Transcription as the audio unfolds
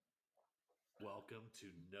Welcome to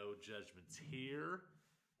No Judgments Here,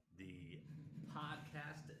 the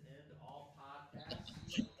podcast to end all podcasts.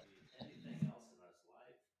 We don't need anything else in this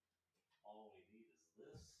life. All we need is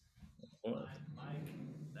this. What? I'm Mike.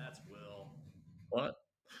 That's Will. What?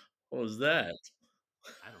 What was that?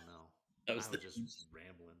 I don't know. That I was was the. just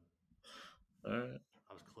rambling. All right.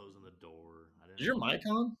 I was closing the door. I Is didn't your want mic to.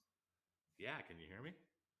 on? Yeah, can you hear me?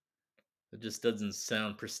 It just doesn't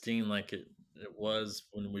sound pristine like it was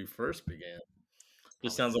when we first began.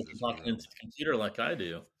 Just Probably sounds because like you're this talking room. into the computer like I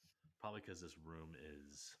do. Probably because this room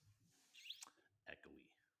is echoey.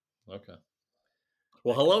 Okay.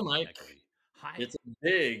 Well, hello, Mike. Echoey. Hi. It's a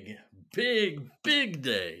big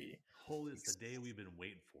day. Holy, it's the day we've been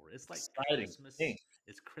waiting for. It's like Exciting. Christmas. Hey.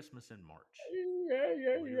 It's Christmas in March.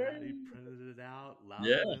 Yeah. We already printed it out louder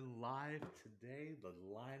Yeah. than live today. The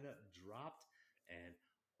lineup dropped, and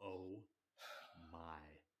oh my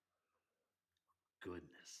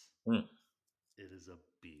goodness, Hmm. it is a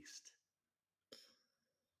beast.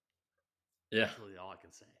 Yeah. That's really all I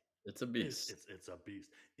can say. It's a beast. It's a beast.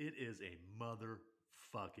 It is a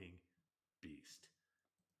motherfucking beast.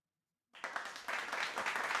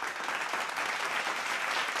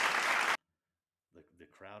 The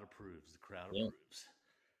crowd approves. The crowd Yeah. approves.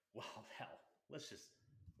 Well, hell, let's just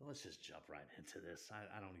jump right into this.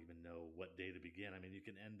 I don't even know what day to begin. I mean, you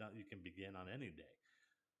can begin on any day,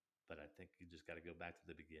 but I think you just got to go back to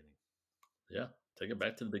the beginning. Yeah. Take it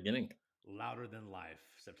back to the beginning. Louder Than Life,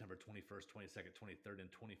 September 21st, 22nd, 23rd,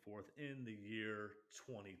 and 24th in the year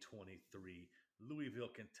 2023, Louisville,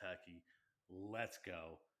 Kentucky. Let's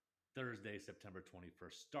go. Thursday, September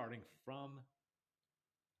 21st, starting from,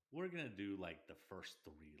 we're going to do like the first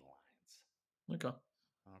three lines. Okay.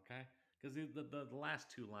 Okay? Because the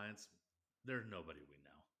last two lines, there's nobody we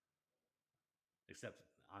know. Except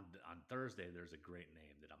on Thursday, there's a great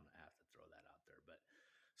name that I'm going to have to throw that out there. But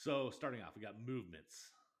so starting off, we got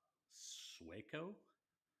Movements. Swaco,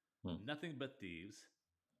 Nothing But Thieves,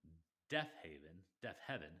 Deaf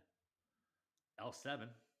Heaven, L7.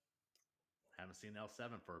 Haven't seen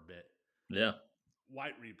L7 for a bit. Yeah.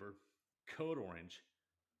 White Reaper, Code Orange,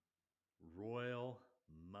 Royal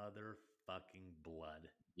Motherfucking Blood.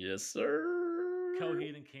 Yes, sir.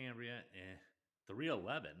 Coheed and Cambria,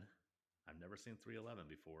 311. I've never seen 311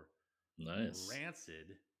 before. Nice.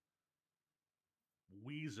 Rancid,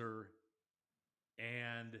 Weezer,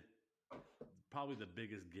 and probably the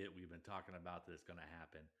biggest get we've been talking about that's going to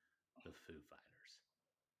happen, the Foo Fighters.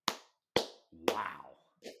 Wow.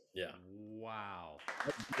 Yeah. Wow.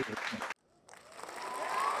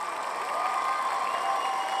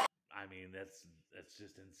 I mean, that's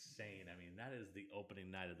just insane. I mean, that is the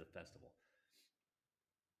opening night of the festival.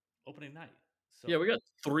 Opening night. So, yeah, we got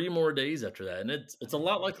 3 more days after that, and it's a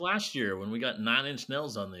lot like last year when we got 9 Inch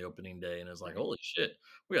Nails on the opening day, and it's like, holy shit,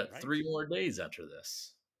 we got 3 more days after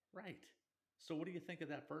this. Right. So, what do you think of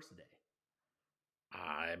that first day?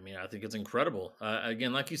 I mean, I think it's incredible.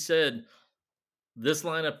 Again, like you said, this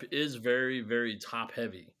lineup is very, very top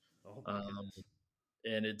heavy. Oh my goodness.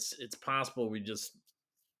 And it's possible we just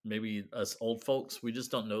maybe us old folks, we just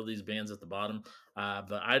don't know these bands at the bottom.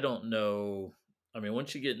 But I don't know. I mean,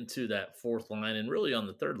 once you get into that fourth line and really on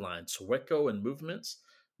the third line, Sweco and Movements,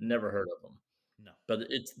 never heard of them. No. But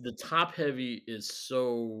it's the top heavy is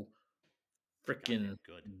so freaking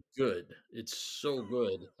good. It's so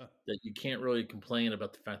good that you can't really complain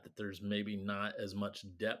about the fact that there's maybe not as much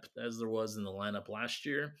depth as there was in the lineup last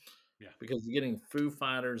year. Yeah. Because you're getting Foo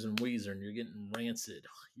Fighters and Weezer and you're getting Rancid.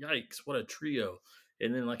 Yikes, what a trio.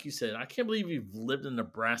 And then, like you said, I can't believe you've lived in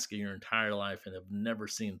Nebraska your entire life and have never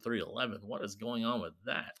seen 311. What is going on with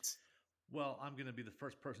that? Well, I'm going to be the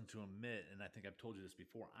first person to admit, and I think I've told you this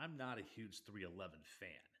before, I'm not a huge 311 fan.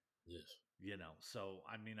 Yes. You know, so,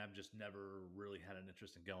 I mean, I've just never really had an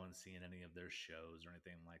interest in going and seeing any of their shows or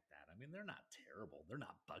anything like that. I mean, they're not terrible. They're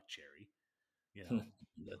not Buckcherry. You know,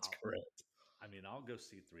 that's correct. I mean, I'll go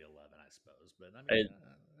see 311, I suppose. But, I mean,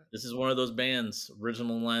 this is one of those bands,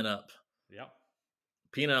 original lineup. Yep.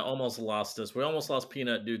 Peanut almost lost us. We almost lost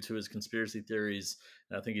Peanut due to his conspiracy theories,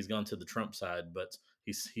 and I think he's gone to the Trump side. But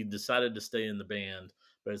he decided to stay in the band.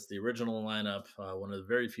 But it's the original lineup. One of the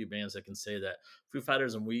very few bands that can say that. Foo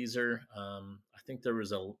Fighters and Weezer. I think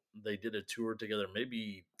they did a tour together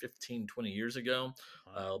maybe 15, 20 years ago.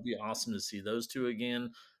 It'll be awesome to see those two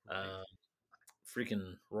again.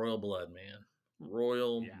 Freaking Royal Blood, man.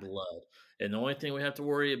 Royal Blood. And the only thing we have to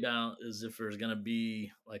worry about is if there's going to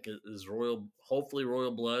be hopefully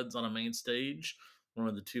Royal Bloods on a main stage, one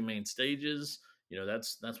of the 2 main stages. You know,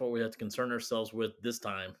 that's what we have to concern ourselves with this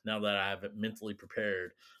time. Now that I have it mentally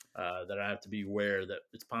prepared, that I have to be aware that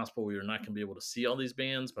it's possible we are not going to be able to see all these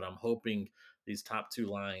bands, but I'm hoping these top two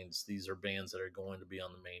lines, these are bands that are going to be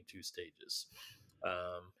on the main two stages.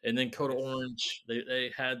 And then Code Nice. Orange,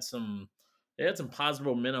 they had some positive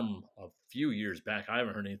momentum a few years back. I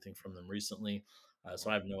haven't heard anything from them recently, so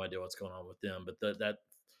I Well, have no idea what's going on with them. But that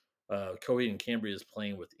Coheed and Cambria is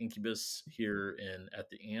playing with Incubus here in at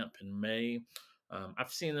the Amp in May.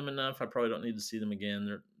 I've seen them enough. I probably don't need to see them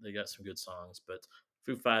again. They got some good songs, but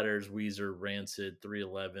Foo Fighters, Weezer, Rancid,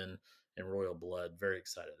 311, and Royal Blood. Very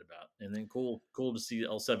excited about. And then cool to see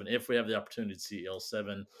L7 if we have the opportunity to see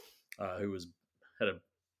L7, who was had a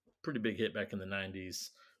pretty big hit back in the '90s.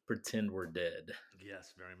 Pretend We're Dead.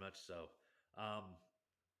 yes, very much so. Um,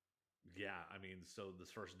 yeah, I mean, so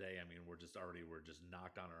this first day, I mean, we're just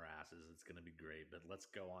knocked on our asses. It's going to be great, but let's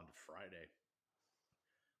go on to Friday.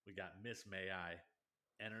 We got Miss May I,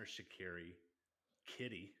 Enter Shakiri,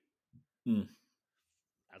 Kitty. Mm,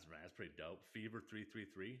 That's pretty dope. Fever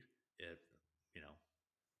 333. If you know,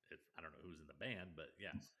 if I don't know who's in the band, but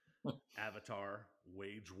yeah, Avatar,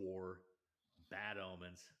 Wage War, Bad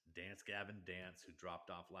Omens, Dance Gavin Dance, who dropped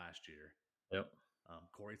off last year, yep.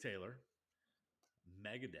 Corey Taylor,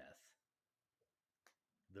 Megadeth,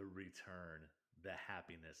 The Return, The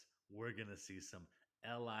Happiness. We're gonna see some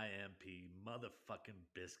LIMP motherfucking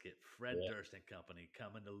Biscuit, Fred Yeah. Durst and Company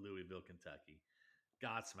coming to Louisville, Kentucky.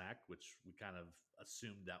 Godsmack, which we kind of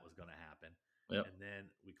assumed that was going to happen, Yep. and then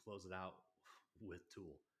we close it out with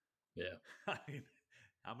Tool. Yeah. I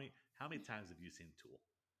mean, how many times have you seen Tool?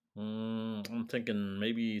 I'm thinking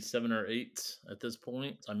maybe 7 or 8 at this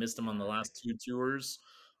point. I missed them on Yeah, the I last think 2 tours,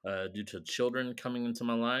 due to children coming into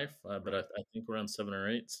my life, but right. I think around 7 or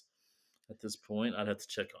 8 at this point. I'd have to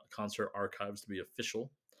check concert archives to be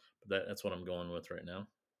official, but that's what I'm going with right now.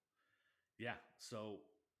 Yeah. So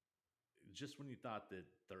just when you thought that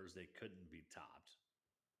Thursday couldn't be topped,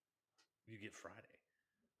 you get Friday.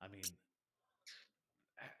 I mean,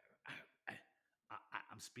 I, I,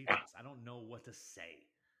 I'm speechless. I don't know what to say.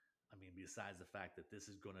 I mean, besides the fact that this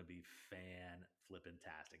is going to be fan flippin'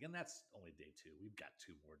 tastic, and that's only day two. We've got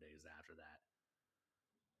 2 more days after that.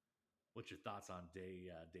 What's your thoughts on day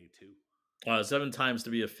two? 7 times to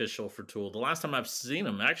be official for Tool. The last time I've seen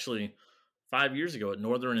them, actually, 5 years ago at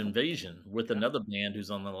Northern Invasion with Yeah, another band who's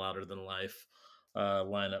on the Louder Than Life,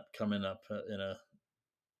 lineup coming up, in a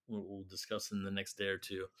we'll discuss in the next day or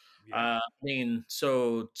two. yeah. I mean,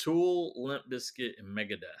 so Tool, Limp Bizkit, and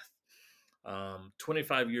Megadeth.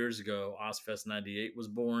 25 years ago, Ozfest '98 was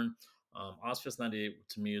born. Ozfest '98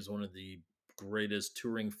 to me is one of the greatest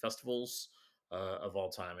touring festivals of all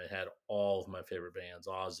time. It had all of my favorite bands: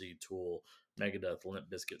 Ozzy, Tool, Megadeth, Limp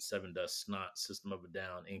Bizkit, Seven Dust, Snot, System of a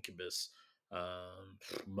Down, Incubus,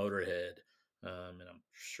 Motorhead, and I'm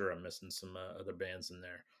sure I'm missing some other bands in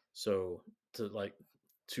there. So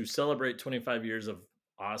to celebrate 25 years of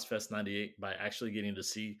Ozfest '98 by actually getting to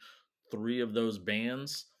see 3 of those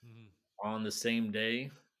bands Mhm. on the same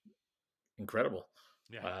day, incredible.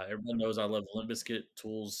 Yeah. Everyone I mean, knows I love Limp Bizkit.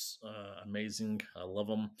 Tool's amazing. I love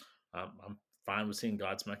them. I'm fine with seeing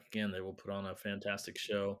Godsmack again. They will put on a fantastic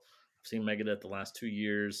show. I've seen Megadeth the last 2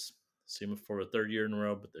 years. Seen them for a third year in a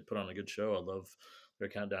row, but they put on a good show. I love their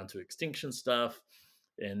Countdown to Extinction stuff.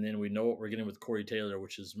 And then we know what we're getting with Corey Taylor,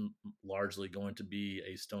 which is largely going to be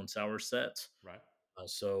a Stone Sour set. right.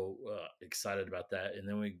 Excited about that. And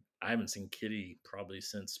then I haven't seen Kitty probably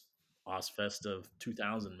since Ozfest of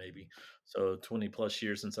 2000, maybe. So 20 plus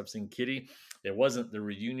years since I've seen Kitty. It wasn't the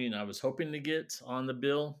reunion I was hoping to get on the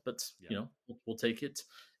bill, but Yep. we'll take it.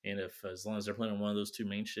 And if as long as they're playing on one of those two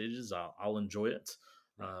main stages, I'll enjoy it.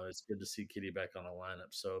 Right. It's good to see Kitty back on a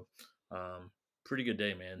lineup. So um, pretty good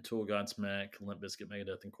day, man. Tool, Godsmack, Limp Bizkit,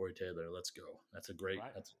 Megadeth, and Corey Taylor. Let's go. Right. That's a great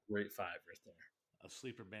five right there. A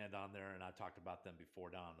sleeper band on there, and I talked about them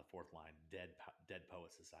before down on the fourth line. Dead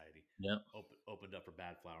Poet Society Yeah. opened up for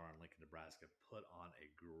Bad Flower on Lincoln, Nebraska. Put on a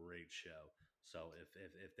great show. So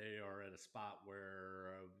if they are at a spot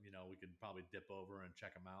where we can probably dip over and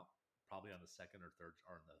check them out, probably on the second or third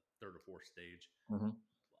or in the third or fourth stage, Mhm.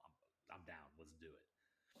 I'm down. Let's do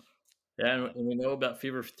it. Yeah, and we know about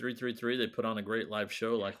Fever 333. They put on a great live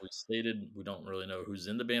show, Yeah. like we stated. We don't really know who's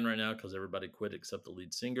in the band right now because everybody quit except the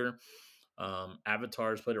lead singer.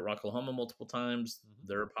 Avatar's played at Rocklahoma multiple times. Hmm.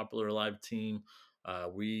 They're a popular live team.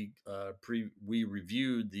 We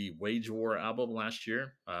reviewed the Wage War album last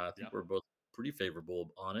year. I think Yeah. we're both pretty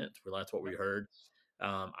favorable on it. We liked what we Right. heard.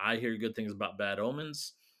 I hear good things about Bad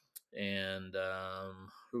Omens. And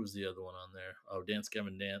who was the other one on there? Oh, Dance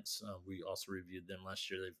Gavin Dance. We also reviewed them last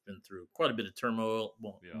year. They've been through quite a bit of turmoil,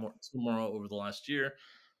 well, Yeah. more turmoil over the last year,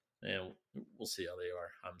 and we'll see how they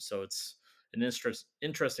are. So it's an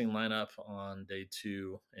interesting lineup on day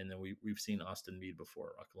two, and then we've seen Austin Mead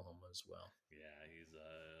before at Oklahoma as well. Yeah. He's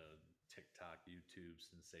TikTok, YouTube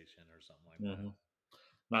sensation or something like that. Hmm.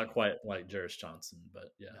 Not So quite like Jarris Johnson,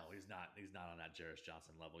 but yeah. no, he's not. He's not on that Jarris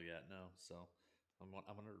Johnson level yet. No. So I'm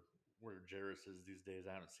wonder where Jarris is these days.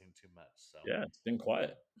 I haven't seen too much. So Yeah, it's been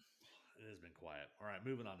quiet. it has been quiet. All right,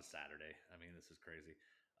 moving on to Saturday. I mean, this is crazy.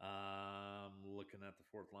 Looking at the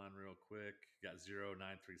fourth line real quick. Got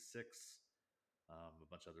 0936. A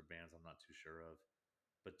bunch of other bands I'm not too sure of.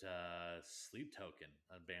 But Sleep Token,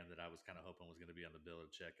 a band that I was kind of hoping was going to be on the bill to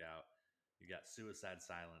check out. You got Suicide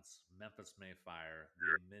Silence, Memphis Mayfire,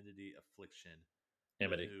 The Amenity Affliction, The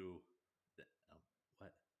Amity. Who, what?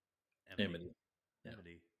 Amity? Amity. Yeah.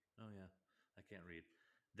 Amity. Oh, yeah. I can't read.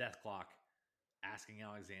 Death Clock, Asking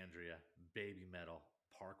Alexandria, Baby Metal,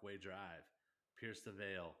 Parkway Drive, Pierce the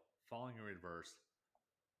Veil, Falling in Reverse,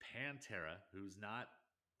 Pantera, who's not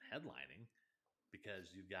headlining because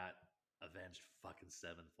you've got Avenged fucking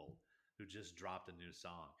Sevenfold, who just dropped a new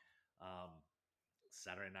song. Um,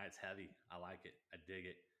 Saturday night's heavy. I like it. I dig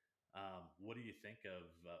it. What do you think of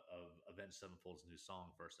Avenged Sevenfold's new song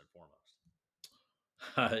first and foremost?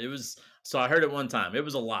 It was so I heard it one time. It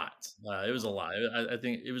was a lot. It was a Uh-huh. lot. I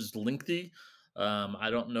think it was lengthy. I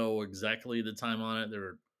don't know exactly the time on it. There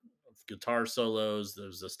were guitar solos. There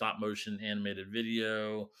was a stop motion animated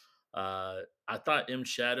video. I thought M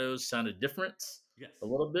Shadows sounded different a Yes.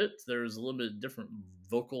 little bit. There was a little bit different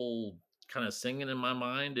vocal kind of singing in my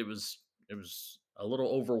mind. It was a little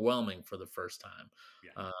overwhelming for the first time.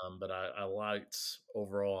 Yeah. But I liked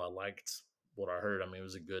overall. I liked what I heard. I mean, it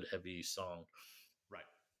was a good heavy song. Right.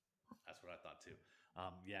 That's what I thought too.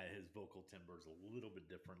 Yeah, his vocal timbre is a little bit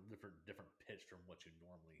different pitch from what you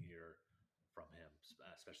normally hear from him,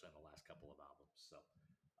 especially on the last couple of albums. So,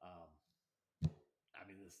 um, I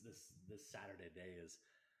mean, this Saturday day is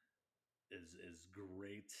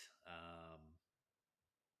great.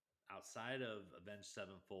 Outside of Avenged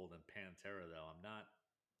Sevenfold and Pantera, though, I'm not.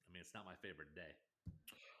 I mean, it's not my favorite day.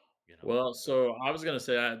 You know. Well, So so I was gonna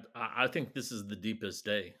say I think this is the deepest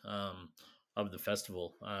day of the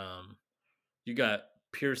festival. You got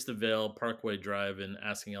Pierce the Veil, Parkway Drive, and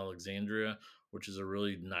Asking Alexandria, which is a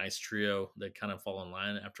really nice trio. They kind of fall in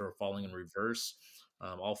line after falling in reverse.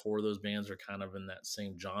 All four of those bands are kind of in that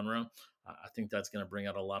same genre. I think that's going to bring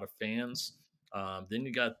out a lot of fans. Then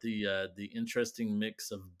you got the interesting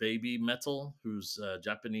mix of baby metal, who's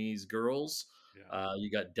Japanese girls. yeah,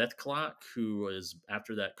 You got Death Clock, who is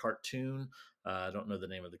after that cartoon. I don't know the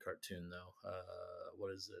name of the cartoon though.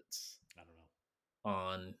 What is it? I don't know.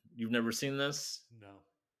 On you've never seen this? No,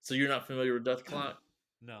 So you're not familiar with Death Clock?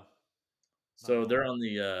 no, not at So they're all. on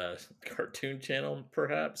the cartoon channel,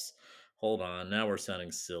 perhaps. Hold on, now we're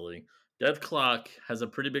sounding silly. Death Clock has a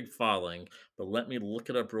pretty big following, but let me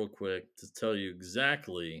look it up real quick to tell you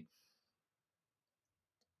exactly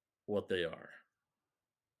what they are.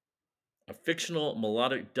 A fictional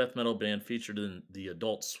melodic death metal band featured in the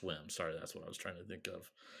Adult Swim. Sorry, that's what I was trying to think of.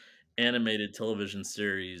 Okay. Animated television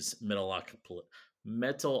series Metalocalypse.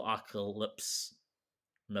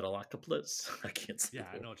 Metalocalypse. I can't say Yeah,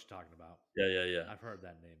 I the word. know what you're talking about. Yeah, yeah, yeah. I've heard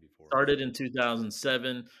that name before. Started So in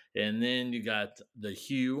 2007, and then you got the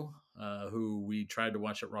Hugh, who we tried to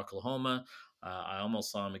watch at Rocklahoma. I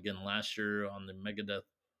almost saw him again last year on the Megadeth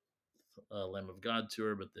Lamb of God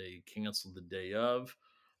tour, but they canceled the day of.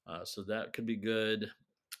 So that could be good.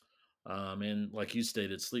 And like you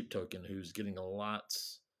stated, Sleep Token, who's getting a lot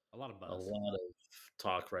of a buzz. lot of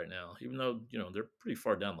talk right now, even though they're pretty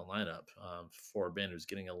far down the lineup for a band who's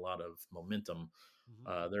getting a lot of momentum.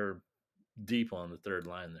 Hmm. They're deep on the third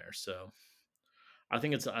line there, so I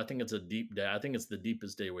think it's a deep day. I think it's the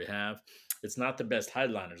deepest day we have. It's not the best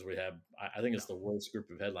headliners we have. I think it's No, the worst group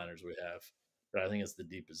of headliners we have, but I think it's the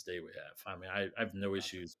deepest day we have. I mean, I have no gotcha.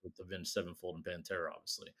 issues with Avenged Sevenfold and Pantera.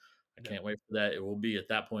 Obviously, I No, can't wait for that. It will be at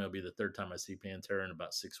that point. It'll be the third time I see Pantera in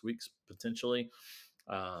about 6 weeks potentially.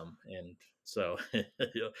 And so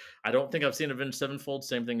I don't think I've seen Avenged Sevenfold.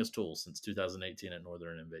 Same thing as Tool since 2018 at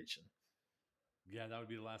Northern Invasion. yeah, that would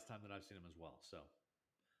be the last time that I've seen him as well. So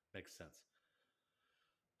makes sense.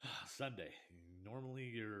 Sunday. Normally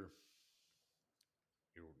your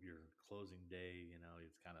closing day,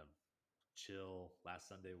 it's kind of chill. Last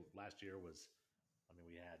year was I mean,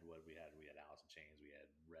 we had what we had. We had Alice in Chains, we had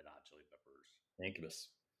Red Hot Chili Peppers, Incubus.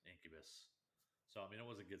 Incubus. So I mean it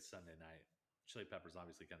was a good Sunday night. Chili Peppers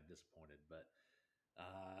obviously kind of disappointed, but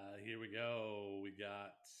here we go. We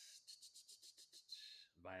got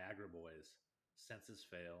Viagra Boys, Census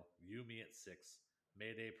Fail, You Me at Six,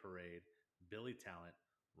 Mayday Parade, Billy Talent,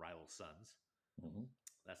 Rival Sons. Mhm.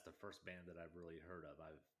 That's the first band that I've really heard of.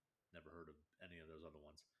 I've never heard of any of those other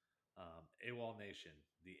ones. AWOL Nation,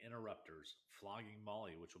 The Interrupters, Flogging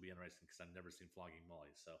Molly, which will be interesting because I've never seen Flogging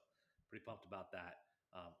Molly. So pretty pumped about that.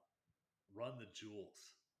 Um, Run the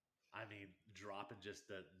Jewels. I mean, dropping just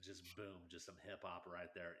boom, just some hip hop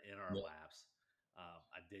right there in our Yeah. laps.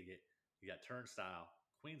 I dig it. You got Turnstile,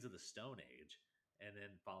 Queens of the Stone Age, and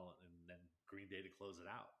then Green Day to close it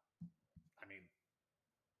out. I mean,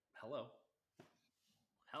 hello,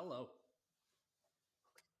 hello,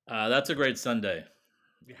 That's a great Sunday.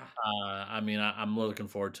 yeah, I mean, I'm looking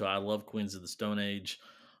forward to it. I love Queens of the Stone Age.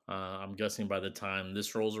 I'm guessing by the time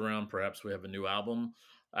this rolls around, perhaps we have a new album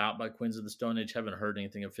out by Queens of the Stone Age. Haven't heard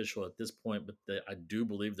anything official at this point, but I do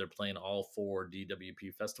believe they're playing all four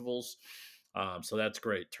DWP festivals. So that's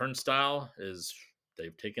great. Turnstile is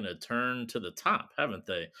they've taken a turn to the top, haven't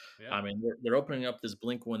they? yeah, I mean, they're opening up this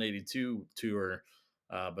Blink 182 tour,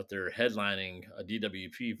 but they're headlining a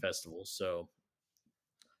DWP festival. So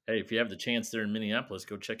hey, if you have the chance there in Minneapolis,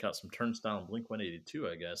 go check out some Turnstile and Blink 182,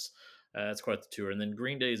 I guess. That's quite the tour. And then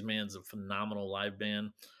Green Day's man's a phenomenal live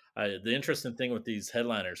band. The interesting thing with these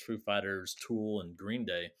headliners, Foo Fighters, Tool, and Green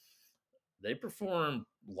Day, they perform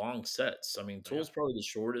long sets. I mean, yeah. Tool's probably the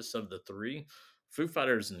shortest of the three. Foo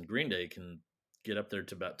Fighters and Green Day can get up there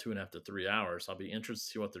to about 2.5 to 3 hours. I'll be interested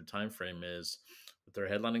to see what their time frame is with their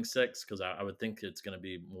headlining sets because I would think it's going to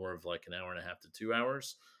be more of like an hour and a half to 2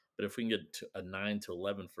 hours. But if we can get to a 9 to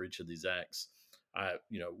 11 for each of these acts,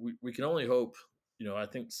 we can only hope. I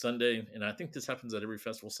think Sunday, and I think this happens at every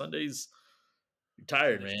festival. Sundays, you're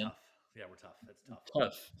tired, Sunday's man. tough. Yeah, we're tough. It's tough.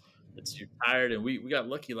 Tough. It's you're tired, and we got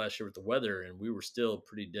lucky last year with the weather, and we were still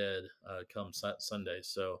pretty dead come Sunday.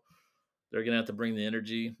 So they're gonna have to bring the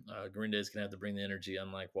energy. Green Day's gonna have to bring the energy,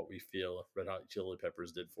 unlike what we feel Red Hot Chili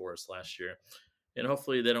Peppers did for us last year. And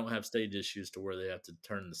hopefully, they don't have stage issues to where they have to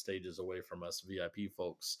turn the stages away from us VIP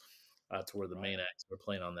folks to where the Right. main acts are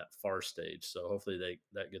playing on that far stage. So hopefully,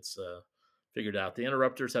 that gets figured out. The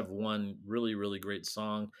Interrupters have one really, really great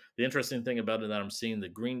song. The interesting thing about it that I'm seeing the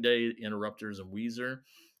Green Day, Interrupters, and Weezer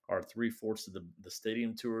are three-fourths of the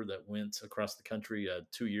stadium tour that went across the country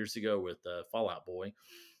 2 years ago with Fallout Boy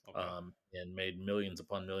Okay. and made millions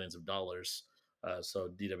upon millions of dollars. So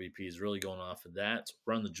DWP is really going off of that.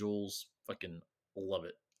 Run the Jewels, fucking love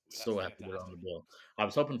it. That's So happy they're on the fantastic. bill. I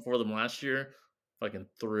was hoping for them last year. Fucking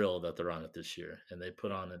thrilled that they're on it this year, and they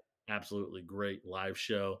put Yeah. on an absolutely great live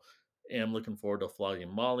show. And I'm looking forward to Flogging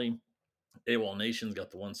Molly. AWOL Nation's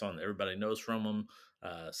got the one song that everybody knows from them,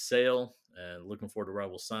 Sail, and looking forward to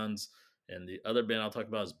Rival Sons. And the other band I'll talk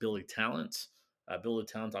about is Billy Talent. Billy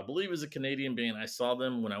Talent, I believe, is a Canadian band. I saw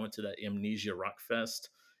them when I went to that Amnesia Rock Fest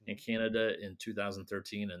in Mhm. Canada in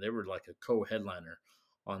 2013, and they were like a co-headliner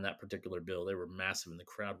on that particular bill. They were massive, and the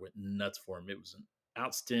crowd went nuts for them. It was an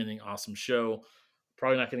outstanding, awesome show.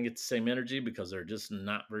 Probably not going to get the same energy because they're just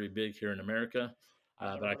not very big here in America.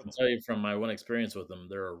 I've never But I heard of can them. tell you from my one experience with them,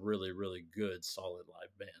 they're a really, really good, solid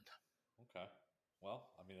live band. Okay.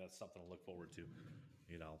 Well, I mean, that's something to look forward to.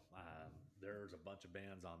 There's a bunch of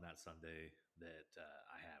bands on that Sunday that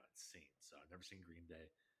I haven't seen. So I've never seen Green Day,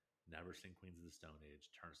 never seen Queens of the Stone Age,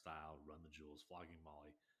 Turnstile, Run the Jewels, Flogging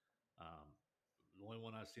Molly. Um, the only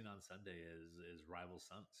one I've seen on Sunday is Rival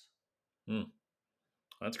Sons. Mm,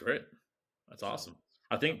 that's great. That's So awesome.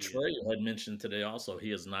 I that'll think be Trey had mentioned today also he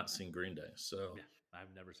has not seen Green Day. So yeah.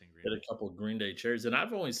 I've never seen Green get a Day. couple of Green Day chairs. And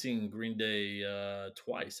I've only seen Green Day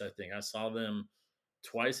twice, I think. I saw them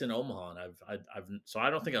twice in Omaha. And so I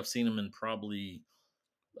don't think I've seen them in probably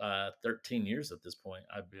 13 years at this point.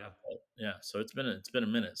 Yeah, Yeah, so it's been a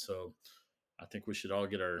minute. So I think we should all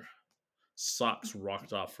get our socks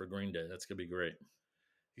rocked off for Green Day. That's gonna be great.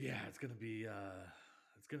 yeah. It's gonna be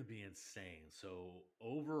insane. So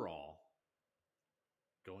overall,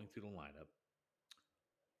 going through the lineup,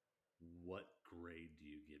 what grade do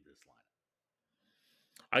you give this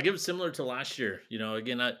lineup? I give it similar to last year.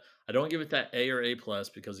 Again, I don't give it that A or A plus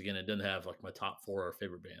because again, it didn't have like my top four or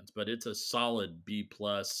favorite bands, but it's a solid B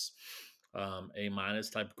plus, A minus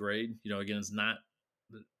type grade. Again, there's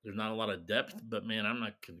not a lot of depth, but man, I'm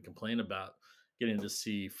not going to complain about getting to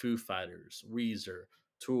see Foo Fighters, Weezer,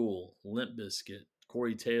 Tool, Limp Bizkit,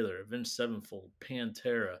 Corey Taylor, Avenged Sevenfold,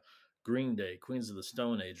 Pantera, Green Day, Queens of the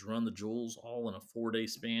Stone Age, Run the Jewels, all in a 4 day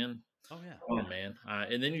span. Oh yeah, Come on, man.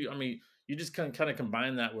 And then I mean, you just kind of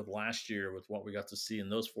combine that with last year with what we got to see in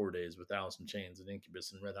those 4 days with Alice in Chains and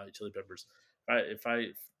Incubus and Red Hot Chili Peppers. If I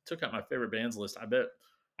took out my favorite bands list, I bet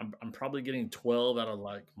I'm probably getting 12 out of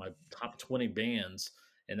like my top 20 bands,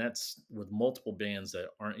 and that's with multiple bands that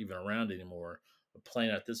aren't even around anymore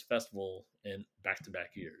playing at this festival in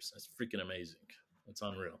back-to-back years. That's freaking amazing. It's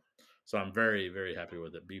unreal. So I'm very, very happy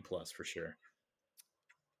with it. B plus for sure.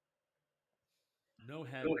 no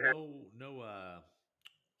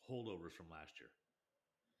holdovers from last year.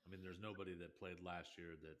 I mean, there's nobody that played last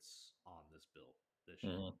year that's on this bill this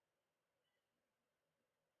year. Mhm.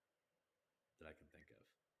 that I can think of.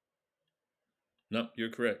 Nope,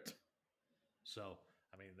 you're correct. So,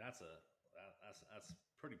 I mean, that's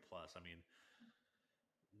pretty plus. I mean,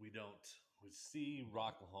 we see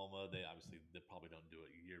Rocklahoma. They probably don't do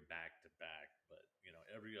it year back to back, but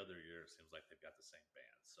every other year it seems like they've got the same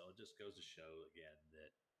band. So it just goes to show again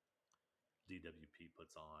that DWP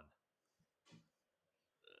puts on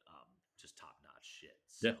just top notch shit.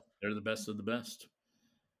 Yeah, So they're the best of the best.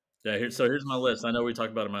 Yeah, here's my yes, list. I know we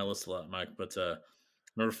talk about my list a lot, Mike, but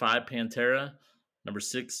number 5, Pantera. Number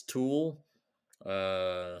 6, Tool.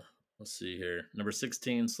 Uh, let's see here. Number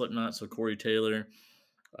 16, Slipknot. So Corey Taylor.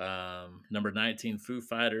 Number 19, Foo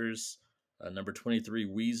Fighters. Number 23,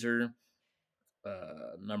 Weezer.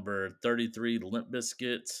 Number 33, Limp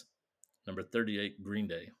Bizkit. Number 38, Green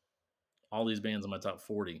Day. All these bands in my top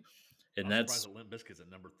 40, I and was surprised that's that Limp Bizkit's at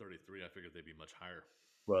number 33. I figured they'd be much higher.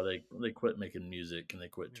 well, they quit making music and they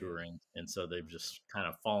quit Yeah, touring, and so they've okay. just kind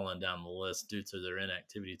of fallen down the list due to their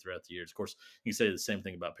inactivity throughout the years. Of course, you can say the same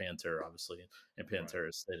thing about Pantera, obviously, and Right.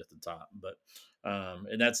 Pantera stayed at the top. But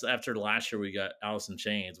and that's after last year we got Alice in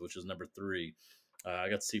Chains, which was number 3. I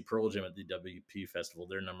got to see Pearl Jam at the WP Festival.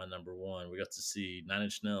 They're number 1. We got to see Nine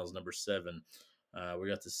Inch Nails number 7. We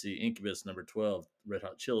got to see Incubus number 12, Red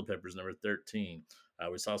Hot Chili Peppers number 13.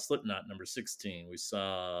 We saw Slipknot number 16. We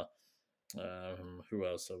saw who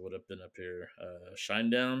else would have been up here?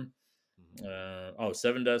 Shinedown. Mm-hmm.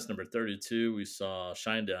 Seven Dust number 32. We saw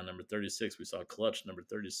Shinedown number 36. We saw Clutch number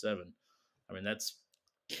 37. I mean, that's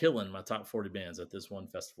killing my top 40 bands at this one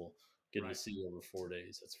festival. Getting to Right. see over 4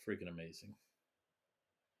 days. That's freaking amazing.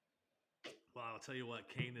 Well, I'll tell you what,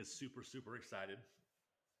 Kane is super, super excited.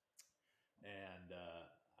 And,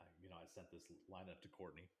 I sent this lineup to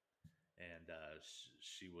Courtney, and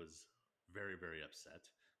she was very, very upset.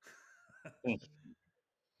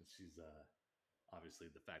 She's obviously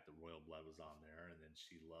the fact that Royal Blood was on there, and then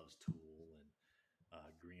she loves Tool and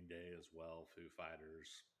Green Day as well, Foo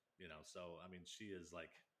Fighters, So, I mean, she is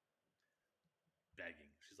like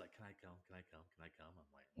begging. She's like, "Can I come? Can I come? Can I come?"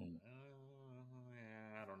 I'm like, Mm.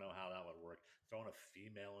 I don't know how that would work. Throwing a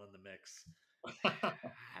female in the mix.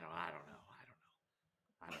 I don't know. I don't know.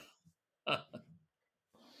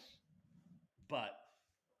 But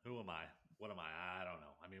who am I? What am I? I don't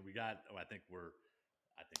know. I mean,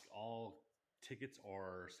 I think all tickets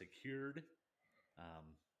are secured.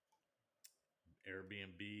 Um,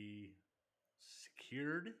 Airbnb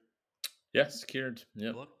secured, Yeah, secured.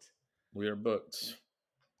 Yep, booked. we are booked.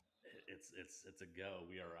 It's a go.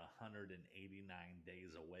 We are 189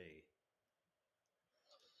 days away.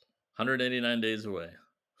 189 days away.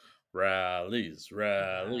 Rallies,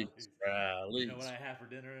 rallies, Rallies. You know what rallies. I have for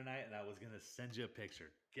dinner tonight? And I was gonna send you a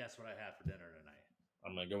picture. Guess what I have for dinner tonight?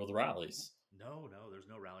 I'm gonna go with rallies. No, there's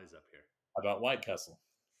no rallies up here. How about White Castle?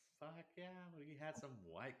 Fuck yeah, we had some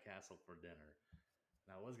White Castle for dinner.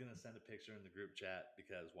 And I was gonna send a picture in the group chat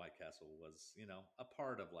because White Castle was, a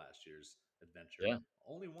part of last year's adventure. Yeah,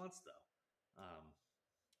 Only once though.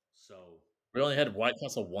 So we only had White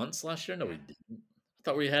Castle once last year. No, we yeah, didn't. I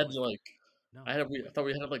thought yeah, we we had only like no, I thought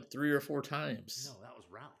we had it like 3 or 4 times. no, that was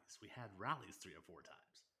rallies. We had rallies 3 or 4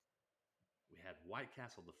 times. We had White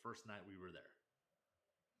Castle the first night we were there.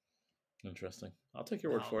 Interesting. I'll take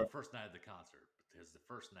your word No, for the it. first night of the concert, because the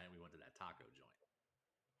first night we went to that taco joint.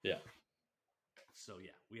 Yeah. So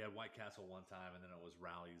yeah, we had White Castle one time, and then it was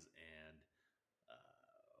rallies and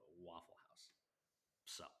Waffle House.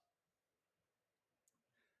 So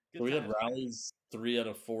So good we had times. rallies 3 out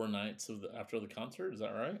of 4 nights after the concert. Is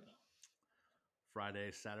that right?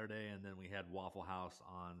 Friday, Saturday, and then we had Waffle House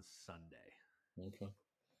on Sunday. Okay.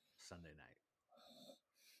 Sunday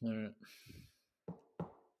night. All right.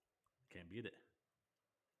 Can't beat it.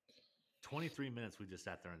 23 minutes we just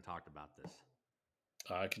sat there and talked about this.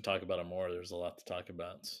 I can talk about it more. There's a lot to talk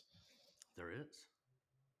about. There is.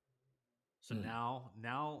 So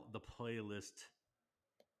now the playlist,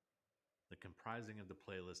 the comprising of the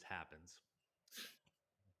playlist happens.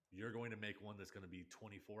 You're going to make one that's going to be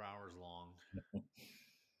 24 hours long.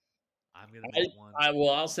 I'm going to make one.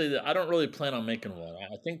 I'll say that I don't really plan on making one.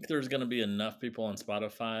 I think there's going to be enough people on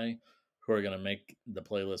Spotify who are going to make the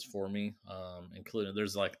playlist for me. Including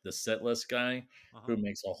there's like the set list guy Uh-huh. who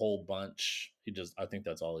makes a whole bunch. I think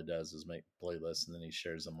that's all he does is make playlists and then he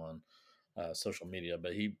shares them on social media.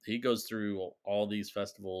 But he goes through all these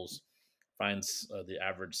festivals, finds the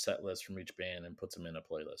average set list from each band and puts them in a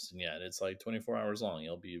playlist. And yeah, it's like 24 hours long.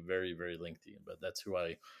 It'll be very, very lengthy. But that's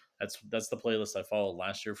that's the playlist I followed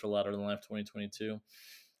last year for Louder Than Life 2022.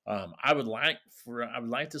 I would like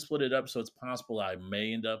to split it up so it's possible I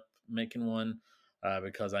may end up making one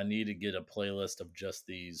because I need to get a playlist of just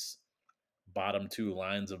these bottom two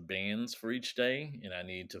lines of bands for each day, and I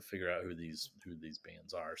need to figure out who these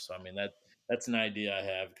bands are. So I mean that's an idea I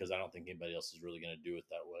have because I don't think anybody else is really going to do it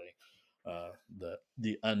that way.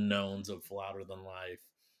 The unknowns of Louder Than Life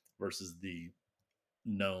versus the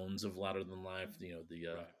knowns of Louder Than Life.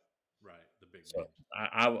 Right. Right. The big So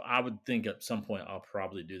names. I would think at some point I'll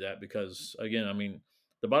probably do that because again, I mean,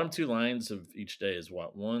 the bottom two lines of each day is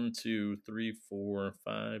what? One, 2, 3, 4,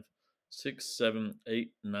 5, 6, 7,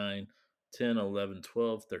 8, 9, 10, 11,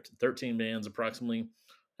 12, 13, 13 bands approximately.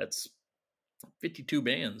 That's 52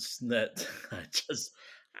 bands that I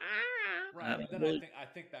Right. don't But then really. I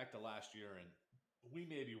think back to last year, and we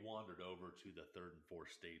maybe wandered over to the third and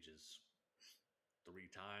fourth stages 3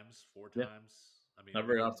 times, four Yeah. times. I mean, Not we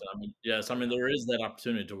very didn't. often. I mean, yes, I You mean know. there is that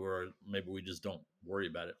opportunity to where maybe we just don't worry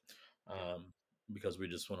about it, Yeah. um, because we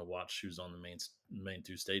just want to watch who's on the main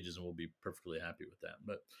two stages, and we'll be perfectly happy with that.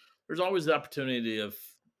 But there's always the opportunity of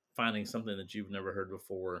finding something that you've never heard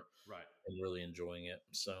before Right. and really enjoying it.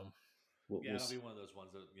 So we'll Yeah, it'll be see. one of those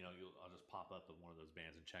ones that I'll just pop up to one of those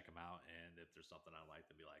bands and check them out, and if there's something I like,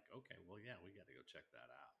 to be like, okay, well, yeah, we got to go check that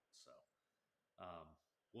out. So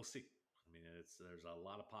we'll see. I mean, there's a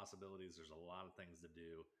lot of possibilities. There's a lot of things to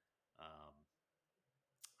do. Um,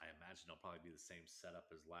 I imagine it'll probably be the same setup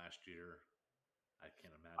as last year. I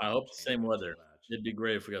can't I imagine them hope the same changing too weather. much. It'd be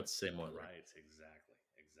great if we got the same weather. Right? Exactly.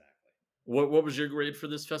 Exactly. What was your grade for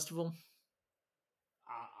this festival?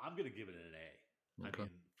 I'm going to give it an A. I Okay.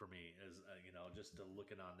 mean, for me, is just to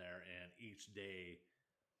looking on there, and each day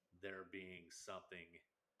there being something,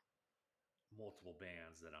 multiple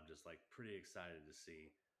bands that I'm just like pretty excited to see.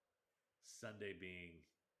 Sunday being,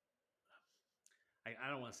 I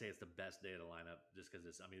don't want to say it's the best day of the lineup just because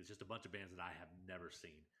I mean, it's just a bunch of bands that I have never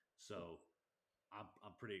seen. So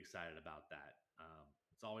I'm pretty excited about that.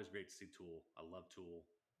 It's always great to see Tool. I love Tool.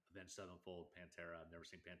 Avenged Sevenfold, Pantera. I've never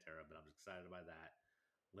seen Pantera, but I'm excited by that.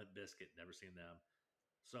 Limp Bizkit, never seen them.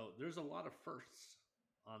 So there's a lot of firsts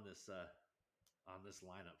on this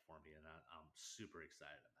lineup for me, and I'm super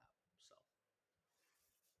excited about.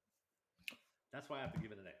 So that's why I have to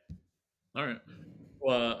give it an A. All right.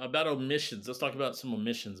 Well, about omissions, let's talk about some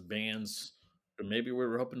omissions, bands that maybe we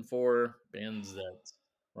were hoping for, bands that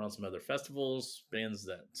were on some other festivals, bands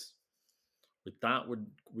that we thought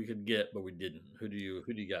we could get, but we didn't. Who do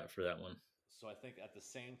you got for that one? So I think at the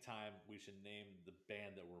same time we should name the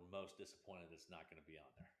band that we're most disappointed that's not going to be on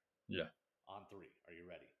there. Yeah. On three, are you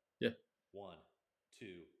ready? Yeah. One,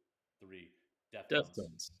 two, three. Deftones.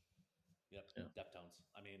 Deftones. Yep, Yeah. Deftones.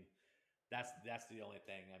 I mean, that's the only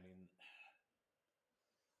thing. I mean,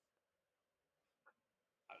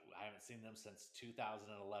 I haven't seen them since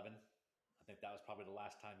 2011. I think that was probably the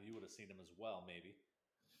last time you would have seen them as well, maybe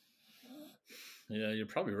Yeah, you're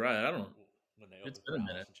probably right. I don't when they It's opened been for a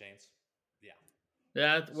minute. Alice in Chains. Yeah.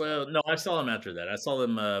 Yeah, So well, no, I saw them after that. I saw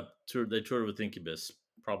them they toured with Incubus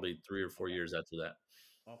probably 3 or 4 okay, years after that.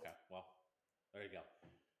 okay. Well, there you go.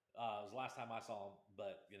 It was the last time I saw them,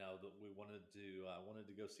 but we wanted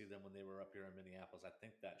to go see them when they were up here in Minneapolis. I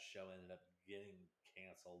think that show ended up getting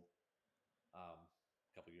canceled a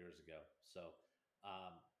couple years ago. So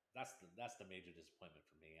um, that's the major disappointment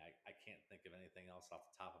for me. I can't think of anything else off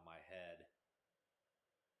the top of my head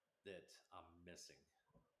that I'm missing.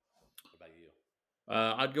 What about you?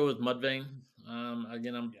 I'd go with Mudvayne.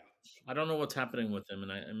 Again, Yeah, I don't know what's happening with them,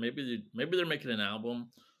 and maybe they're making an album,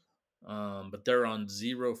 but they're on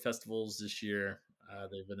 0 festivals this year. yeah,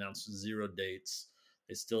 They've announced 0 dates.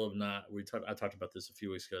 They still have not. I talked about this a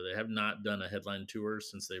few weeks ago. They have not done a headline tour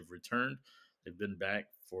since they've returned. They've been back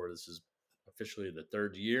for this is officially the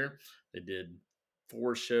 3rd year. They did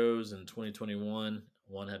 4 shows in 2021.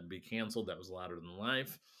 One had to be canceled. That was Louder Than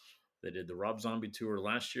Life. They did the Rob Zombie tour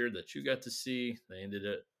last year that you got to see. They ended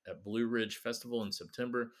it at Blue Ridge Festival in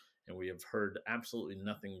September, and we have heard absolutely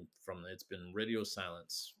nothing from them. It's been radio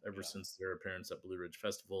silence ever yeah. since their appearance at Blue Ridge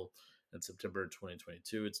Festival in September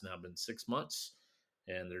 2022. It's now been 6 months,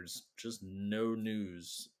 and there's just no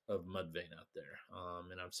news of Mudvayne out there.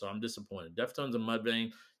 So I'm disappointed. Deftones and Mudvayne.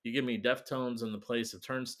 You give me Deftones in the place of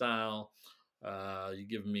Turnstile. You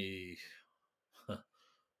give me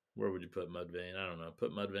where would you put Mudvayne? I don't know.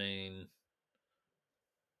 Put Mudvayne.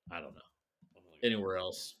 I don't know. Let me look it up. Anywhere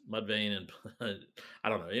else, Mudvayne and I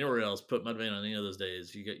don't know. Anywhere else, put Mudvayne on any of those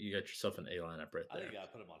days. You got yourself an A lineup right I think there. you got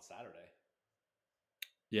to put them on Saturday.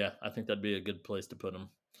 Yeah, I think that'd be a good place to put them.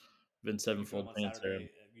 Vince You put them Sevenfold, on Pantera. Saturday.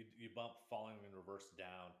 You bump Falling in Reverse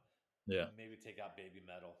down. Yeah, Maybe take out Baby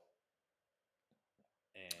Metal,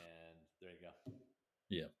 and there you go.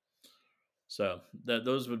 yeah. So that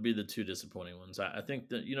those would be the two disappointing ones. I think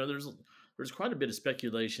that there's quite a bit of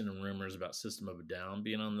speculation and rumors about System of a Down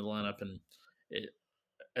being on the lineup, and it,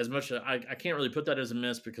 as much as I can't really put that as a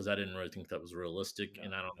miss because I didn't really think that was realistic, No,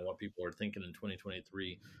 and I don't know no. what people are thinking in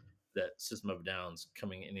 2023 that System of a Down's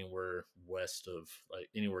coming anywhere west of like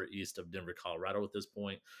anywhere east of Denver, Colorado at this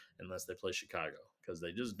point, unless they play Chicago because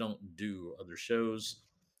they just don't do other shows.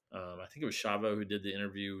 I think it was Shavo who did the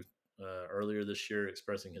interview earlier this year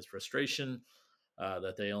expressing his frustration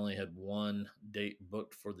that they only had one date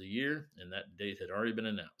booked for the year, and that date had already been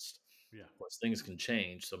announced. Yeah. Of course, things can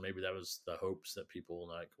change, so maybe that was the hopes that people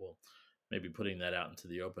like. Well, maybe putting that out into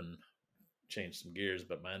the open changed some gears.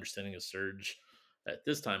 But my understanding is Surge at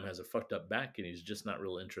this time has a fucked up back, and he's just not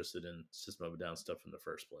real interested in System of a Down stuff in the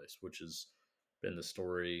first place, which has been the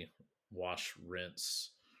story. Wash,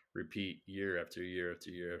 rinse, repeat year after year after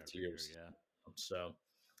year Year after after year. year, yeah. So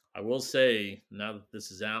I will say, now that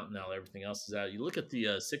this is out, now everything else is out, you look at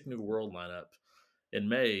the Sick New World lineup in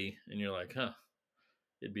May, and you're like, huh,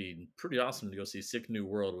 it'd be pretty awesome to go see Sick New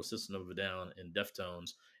World with System of a Down and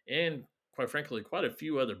Deftones, and quite frankly, quite a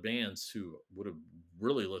few other bands who would have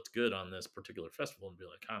really looked good on this particular festival and be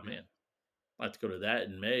like, oh Yeah. man, I'd like to go to that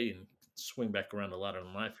in May and swing back around to Louder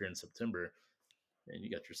Than Life here in September, and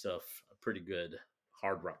you got yourself a pretty good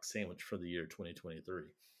hard rock sandwich for the year 2023.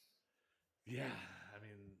 Yeah. I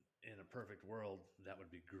mean, in a perfect world, that would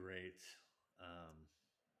be great. Um,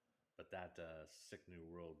 but that Sick New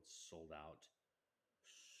World sold out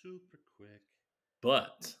super quick.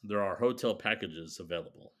 But there are hotel packages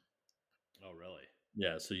available. Oh, really?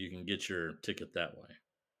 Yeah, so you can get your ticket that way.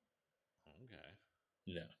 Okay.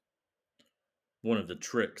 Yeah. One of the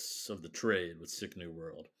tricks of the trade with Sick New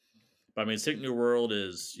World. But I mean, Sick New World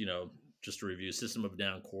is, just to review System of a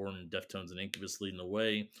Down, Korn, Deftones, and Incubus leading the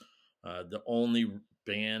way. The only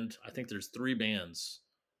band, I think there's three bands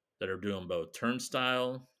that are doing both.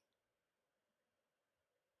 Turnstile,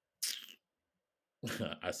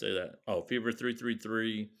 I say that. Oh, Fever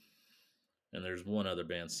 333, and there's one other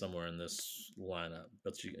band somewhere in this lineup.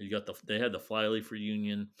 But you got they had the Flyleaf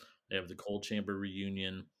reunion, they have the Cold Chamber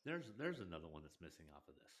reunion. There's another one that's missing off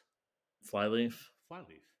of this. Flyleaf,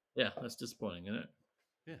 Flyleaf. yeah, that's disappointing, isn't it?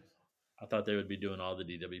 Yeah. I thought they would be doing all the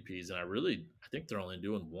DWPs, and I think they're only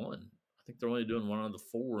doing one. I think they're only doing one of the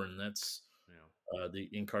four, and that's Yeah. the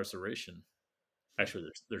incarceration. Hmm.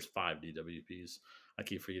 Actually, there's five DWPs. I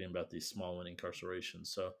keep forgetting about the small one, incarceration.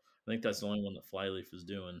 So I think that's the only one that Flyleaf is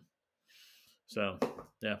doing. So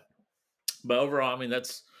yeah, but overall, I mean,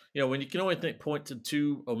 that's when you can only point to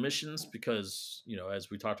two omissions because as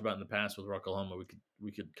we talked about in the past with Rocklahoma,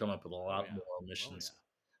 we could come up with a Oh lot yeah. more Oh omissions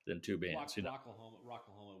yeah. than two bands.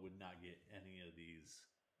 Rocklahoma would not get any of these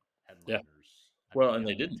Yeah. headliners. I mean, Well, they and got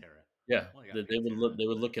they didn't. Pantera. Yeah, Well, they got they would Pantera, look. They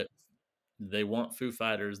would but look at. They want Foo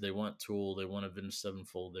Fighters. They want Tool. They want Avenged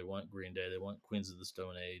Sevenfold. They want Green Day. They want Queens of the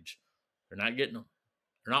Stone Age. They're not getting them.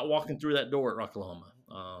 They're not walking through that door at Rocklahoma.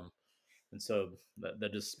 And so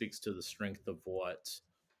that just speaks to the strength of what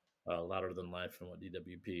Louder Than Life and what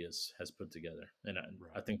DWP has put together. And I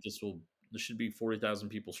right. think this should be 40,000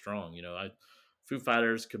 people strong. Foo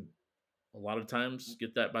Fighters could a lot of times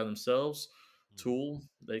get that by themselves. Hmm. Tool,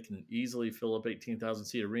 they can easily fill up 18,000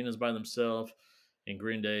 seat arenas by themselves. And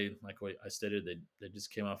Green Day, like what I stated, they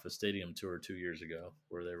just came off a stadium tour 2 years ago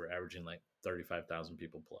where they were averaging like 35,000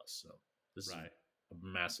 people plus. So this is Right. a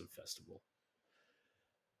massive festival.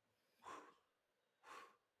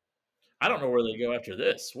 I don't Well, know where they go after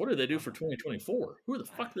this. What do they do I'm for not. 2024? Who the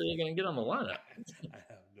I, fuck are they going to get on the lineup? I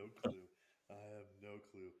have no clue. I have no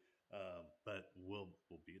clue. But we'll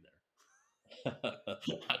be there. I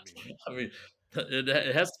mean, I mean,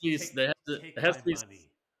 it has to be. They have to. It take has my to be.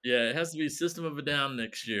 money. Yeah, it has to be System of a Down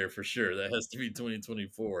next year for sure. That has to be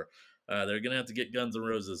 2024. They're gonna have to get Guns N'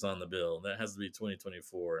 Roses on the bill. That has to be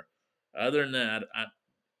 2024. Other than that, I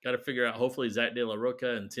got to figure out. Hopefully, Zach De La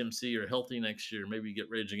Roca and Tim C are healthy next year. Maybe get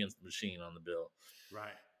Rage Against the Machine on the bill, Right.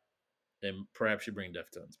 and perhaps you bring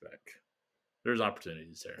Deftones back. There's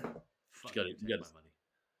opportunities there. But Fuck you. you Take got my to, money.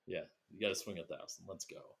 yeah, you got to swing 1,000. Let's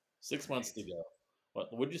go. All 6 months to right. go.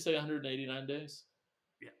 What would you say? 189 days?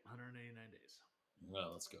 Yeah. 189 days.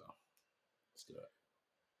 No, let's go. Let's do it.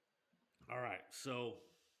 All right. So,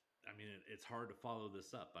 I mean, it's hard to follow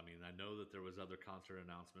this up. I mean, I know that there was other concert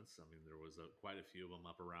announcements. I mean, there was quite a few of them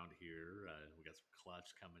up around here. We got some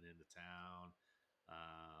Clutch coming into town.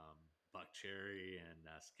 Um, Buck Cherry and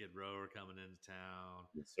Skid Row are coming into town.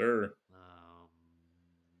 Yes, sir. Um,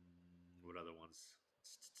 what other ones?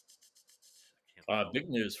 I can't think of Big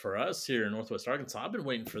news for us here in Northwest Arkansas. I've been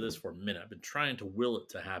waiting for this for a minute. I've been trying to will it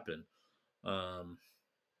to happen. Um,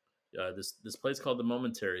 this place called the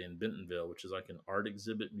Momentary in Bentonville, which is like an art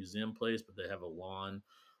exhibit museum place, but they have a lawn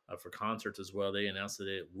for concerts as well. They announced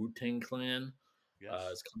today Wu Tang Clan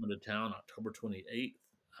Yes. is coming to town October 28th.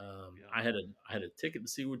 Yeah. I had a ticket to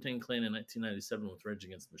see Wu Tang Clan in 1997 with Rage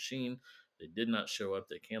Against the Machine. They did not show up.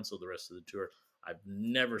 They canceled the rest of the tour. I've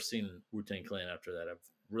never seen Wu Tang Clan after that. I've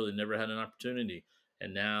really never had an opportunity,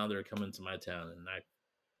 and now they're coming to my town, and I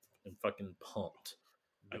am fucking pumped.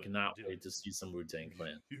 I Do it. cannot Do wait it. to see some Wu Tang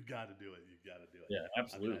Clan. You got to do it. You got to do it. Yeah, I mean,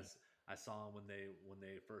 absolutely. I saw them when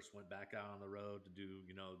they first went back out on the road to do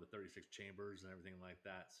the 36 chambers and everything like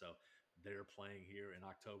that. So they're playing here in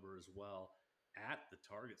October as well at the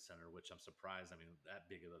Target Center, which I'm surprised. I mean, that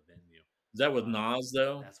big of a venue. Is that with Um, Nas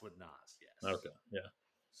though? that's with Nas, yes. Okay, yeah,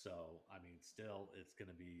 So I mean, still, it's going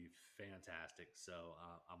to be fantastic. So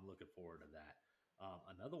I'm looking forward to that.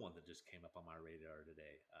 Another one that just came up on my radar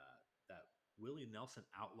today, that Willie Nelson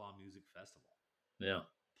Outlaw Music Festival yeah.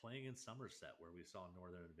 playing in Somerset, where we saw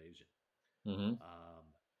Northern Invasion. Hmm. Um,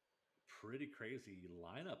 Pretty crazy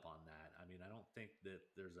lineup on that. I mean, I don't think that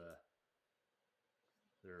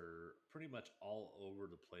they're pretty much all over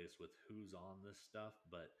the place with who's on this stuff,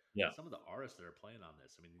 but Yeah. some of the artists that are playing on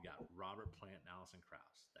this, I mean, you got Robert Plant and Alison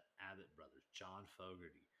Krauss, the Abbott brothers, John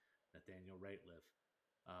Fogerty, Nathaniel Rateliff,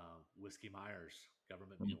 Whiskey Myers,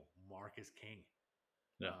 Government Mhm. Mule, Marcus King.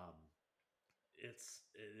 Yeah. Um, it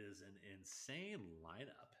is an insane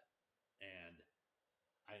lineup, and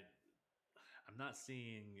I I'm not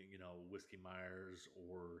seeing Whiskey Myers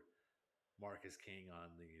or Marcus King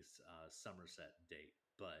on these Somerset date,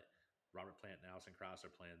 but Robert Plant and Alison Krauss are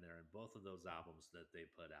playing there, and both of those albums that they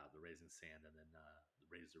put out, the Raising Sand and then the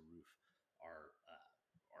Raise the Roof, are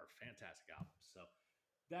fantastic albums. So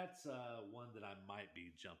that's one that I might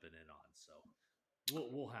be jumping in on. So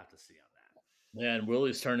we'll have to see on that. Yeah, and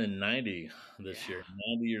Willie's turning 90 this Yeah. year,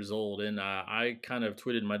 90 years old. And I kind of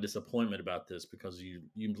tweeted my disappointment about this because you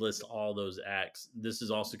list all those acts. This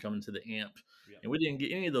is also coming to the AMP, Yep. and we didn't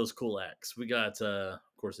get any of those cool acts. We got, of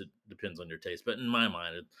course, it depends on your taste, but in my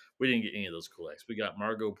mind, we didn't get any of those cool acts. We got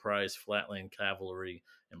Margot Price, Flatland Cavalry,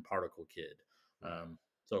 and Particle Kid. Right.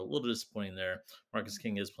 So a little disappointing there. Marcus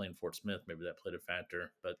King is playing Fort Smith. Maybe that played a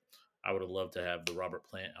factor, but I would have loved to have the Robert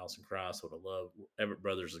Plant, Alison Krauss. I would have loved Everett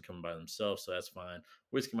Brothers to come by themselves, so that's fine.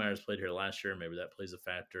 Whiskey Myers played here last year. Maybe that plays a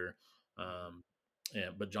factor. Hmm.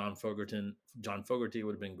 Yeah, but John Fogerty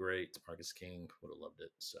would have been great. Marcus King would have loved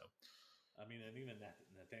it. So I mean, and even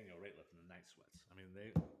Nathaniel Rateliff and the Night Sweats. I mean,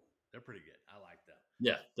 they're pretty good. I like them.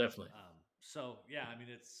 yeah, definitely. So yeah, I mean,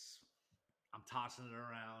 I'm tossing it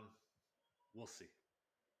around. We'll see.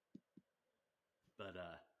 But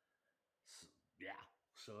s yeah,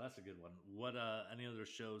 so that's a good one. What any other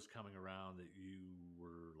shows coming around that you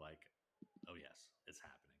were like, oh yes, it's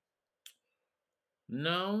happening?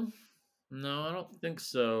 No, no, I don't think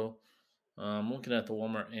so. I'm looking at the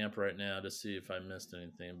Walmart amp right now to see if I missed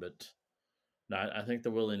anything, but no, I think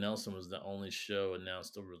the Willie Nelson was the only show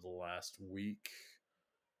announced over the last week.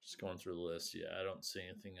 Just going through the list, yeah, I don't see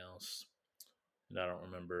anything else. And I don't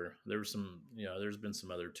remember. There was some, there's been some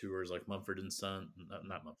other tours like Mumford and Son,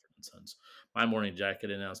 not Mumford and Sons. My Morning Jacket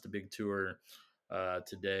announced a big tour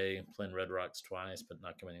today, playing Red Rocks twice, but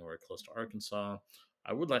not coming anywhere close to Arkansas.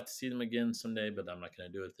 I would like to see them again someday, but I'm not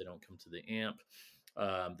going to do it if they don't come to the AMP.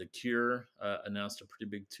 The Cure announced a pretty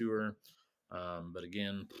big tour, but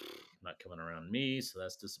again, not coming around me, so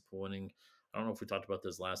that's disappointing. I don't know if we talked about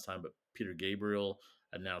this last time, but Peter Gabriel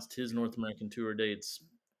announced his Yep. North American tour dates.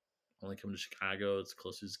 Only coming to Chicago. It's the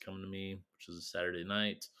closest coming to me, which is a Saturday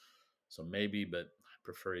night. So maybe, but I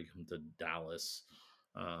prefer to come to Dallas.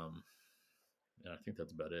 Um, and I think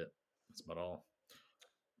that's about it. That's about all.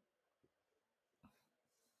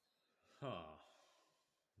 Huh.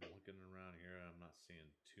 I'm looking around here, I'm not seeing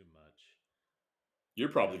too much. You're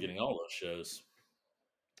Yeah, probably I mean, getting all those shows.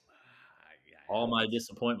 yeah, I All my haven't.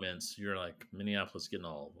 disappointments. You're like Minneapolis getting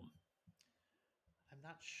all of them. I'm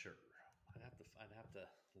not sure. I'd have to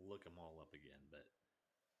look them all up again, but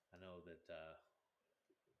I know that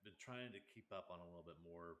been trying to keep up on a little bit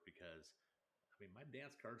more because I mean my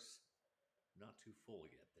dance card's not too full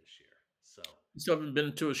yet this year. So You still haven't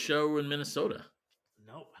been to a show in Minnesota.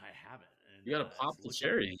 nope, I haven't, and You got to pop the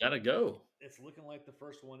cherry. You got to go. it's looking like the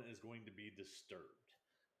first one is going to be Disturbed.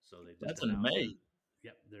 So they just That's in announced May. that.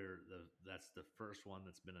 Yep, that's the first one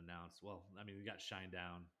that's been announced. Well, I mean, we got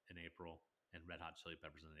Shinedown in April and Red Hot Chili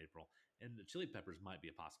Peppers in April, and the Chili Peppers might be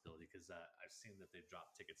a possibility because I've seen that they've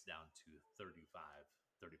dropped tickets down to $35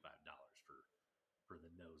 for the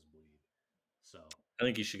nosebleed. So I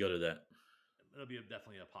think you should go to that. it'll be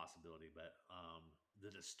definitely a possibility. But the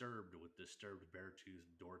Disturbed with Disturbed, Beartooth,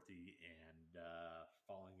 Dorothy, and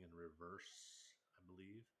Falling in Reverse, I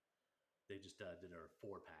believe they just did a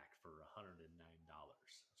 4 pack for $109.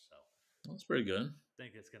 So That's pretty good.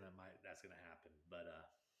 think that's gonna happen. But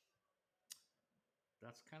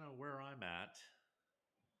that's kind of where I'm at.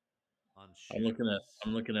 on I'm looking at shows.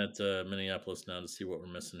 I'm looking at Minneapolis now to see what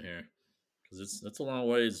we're missing here because it's a long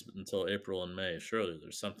ways until April and May. Surely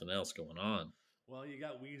there's something else going on. Well, you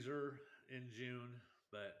got Weezer in June,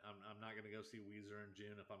 but I'm not going to go see Weezer in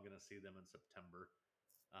June if I'm going to see them in September.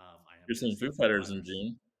 I am You're going to seeing see Foo Foo Fighters in Fighters. June.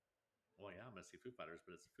 Well, yeah, I'm going to see Foo Fighters,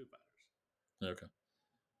 but it's the Foo Fighters. Okay,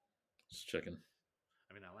 just checking.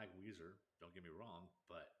 I mean, I like Weezer, don't get me wrong,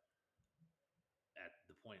 but at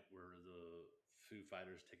the point where the Foo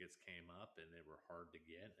Fighters tickets came up and they were hard to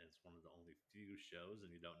get, and it's one of the only few shows,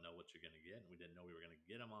 and you don't know what you're going to get, and we didn't know we were going to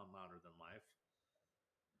get them on Louder Than Life.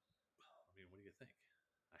 I mean, what do you think?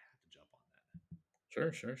 I have to jump on that.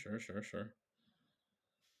 Sure.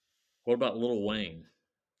 What about Lil Wayne?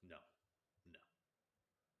 No, no,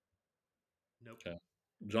 nope, Okay,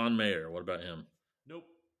 John Mayer. What about him? nope.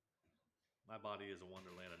 My body is a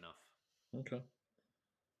wonderland enough. Okay.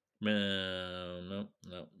 Man, no.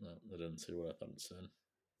 I didn't see what I thought it said.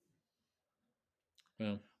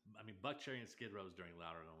 Well, I mean, Buck Cherry and Skid Row's during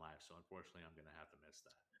Louder Than Life, so unfortunately, I'm going to have to miss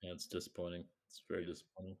that. yeah, it's disappointing. It's very Yeah.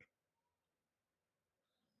 disappointing.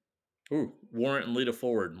 Ooh, Warrant and Lita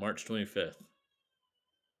Ford, March 25th.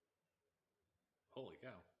 Holy cow.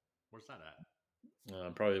 Where's that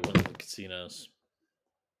at? Probably one of the casinos.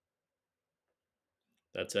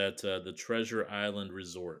 That's at the Treasure Island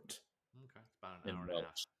Resort Okay. It's about an in hour and a half.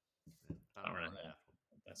 Welch. Yeah, about an Hour hour and and a a half.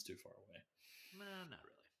 half. That's too far away. Nah, not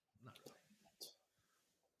really. Not really.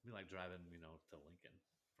 It'd be like driving, to Lincoln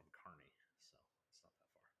from Kearney. So it's not that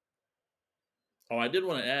far. Oh, I did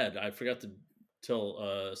want to add. I forgot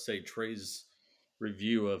to say Trey's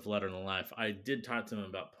review of Letter in Life. I did talk to him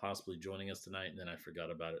about possibly joining us tonight, and then I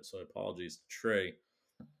forgot about it. So apologies, to Trey.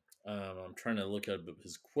 I'm trying to look up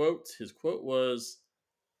his quote. His quote was,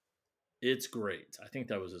 "It's great." I think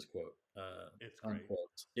that was his quote. It's great.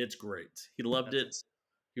 Unquote. It's great. He loved That's it. it.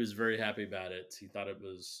 He was very happy about it. He thought it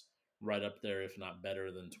was right up there, if not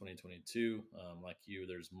better than 2022. Like you,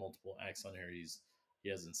 there's multiple acts on here he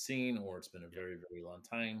hasn't seen, or it's been a Yep. very long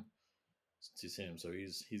time to see him. So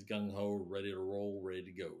he's gung ho, ready to roll, ready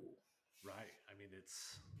to go. Right. I mean, it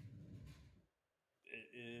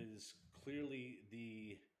is clearly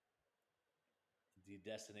the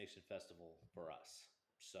destination festival for us.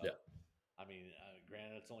 Yeah, So, I mean,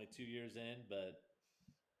 granted, it's only 2 years in, but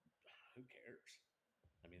who cares?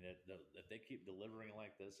 I mean, if they keep delivering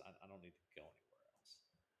like this, I don't need to go anywhere else.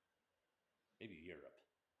 Maybe Europe.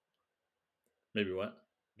 maybe what?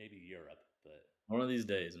 Maybe Europe, but One of these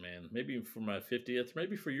days, man. Maybe for my 50th,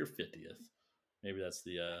 maybe for your 50th. Maybe that's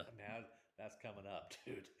the now that's coming up,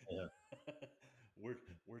 dude. yeah.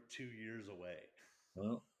 we're 2 years away.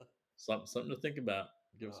 Well, something to think about.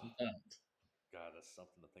 Give Oh, some thought. God, that's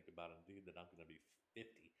something to think about indeed. That I'm going to be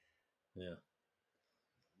 50. Yeah,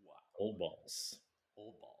 Wow, old balls.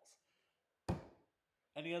 old balls.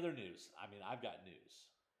 Any other news? I mean, I've got news.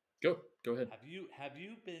 Go ahead. Have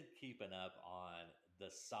you been keeping up on the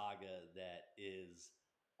saga that is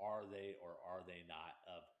are they or are they not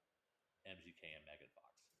of MGK and Megan Fox?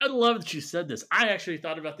 I love that you said this. I actually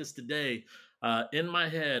thought about this today in my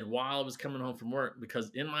head while I was coming home from work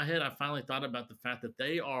because in my head I finally thought about the fact that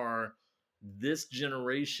they are this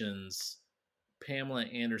generation's Pamela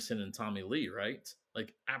Anderson and Tommy Lee, right?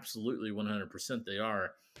 Like absolutely 100% they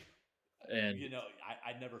are. And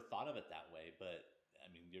I never thought of it that way, but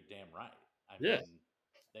I mean, you're damn right. I yeah. mean,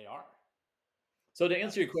 they are. So to answer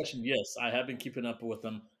That's your question, insane. yes, I have been keeping up with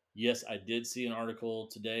them. Yes, I did see an article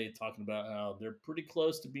today talking about how they're pretty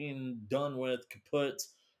close to being done with, kaput,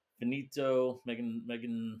 finito.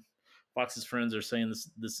 Megan Fox's friends are saying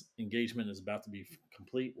this engagement is about to be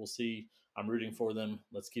complete. We'll see. I'm rooting for them.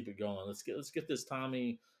 Let's keep it going. Let's get this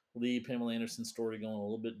Tommy Lee Pamela Anderson story going a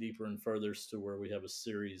little bit deeper and further to where we have a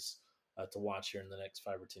series to watch here in the next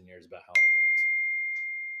 5 or 10 years about how it went.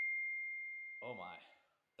 Oh my,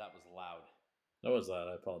 that was loud. That was that.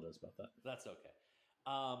 I apologize about that. That's okay.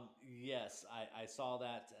 Yes, I saw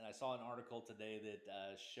that, and I saw an article today that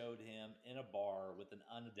showed him in a bar with an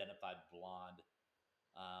unidentified blonde.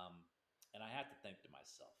 Um, and I had to think to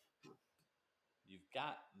myself, you've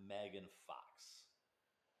got Megan Fox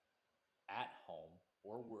at home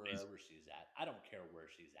or He's wherever she's at. I don't care where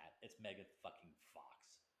she's at. It's Megan fucking Fox.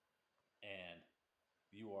 And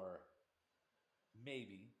you are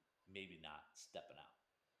maybe not stepping out.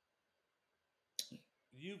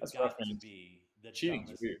 You've that's rough, got to man. be the Cheating's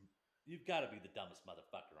dumbest. weird. You've got to be the dumbest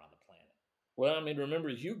motherfucker on the planet. Well, I mean, remember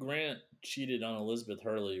Hugh Grant cheated on Elizabeth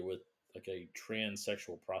Hurley with like a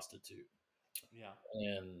transsexual prostitute, Yeah,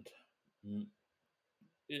 and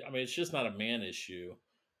I mean, it's just not a man issue,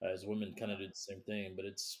 as women kind of no, did the same thing. But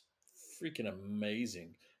it's freaking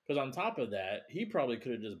amazing because on top of that, he probably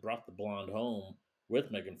could have just brought the blonde home with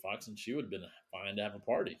Megan Fox, and she would have been fine to have a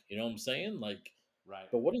party. You know what I'm saying? Like, Right.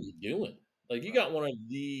 but what are you doing? Like, you got Right. one of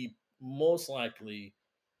the most likely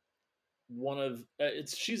one of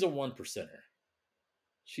it's she's a one percenter.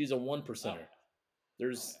 She's a one Oh percenter. yeah. Oh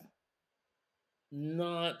There's yeah.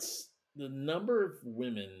 not the number of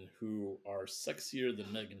women who are sexier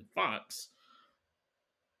than Megan Fox.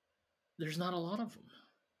 There's not a lot of them.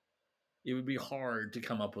 It would be hard to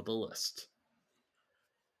come up with a list.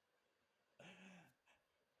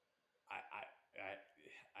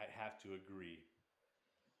 I have to agree.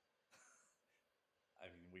 I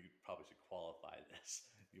mean, we probably should qualify this.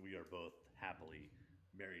 We are both happily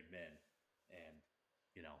married men,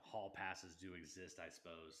 and hall passes do exist, I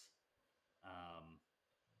suppose. Um,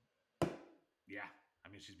 yeah, I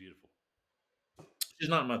mean, she's beautiful. She's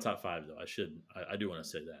not in my top five, though. I do want to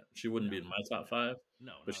say that she wouldn't No, be in my top five,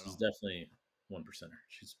 no, but not at she's all. definitely one percenter.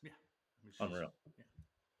 She's Yeah, I mean, she's unreal. yeah.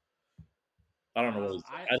 I don't know what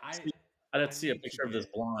I I I'd have I to see a need to picture of this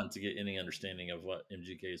get. blonde to get any understanding of what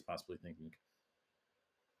MGK is possibly thinking.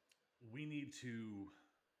 We need to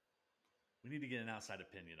get an outside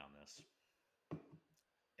opinion on this,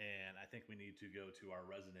 and I think we need to go to our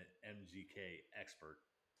resident MGK expert,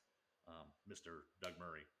 Mr. Doug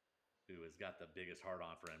Murray, who has got the biggest heart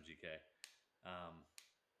on for MGK.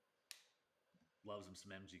 Loves him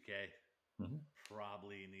some MGK. Mhm.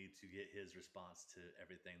 Probably need to get his response to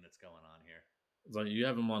everything that's going on here. It's like, you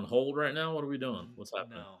have him on hold right now. What are we doing? What's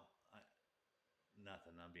happening? No,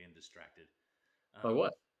 nothing. I'm being distracted. By Um,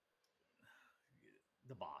 what?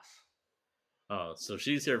 the boss. Oh, so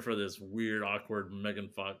she's here for this weird, awkward Megan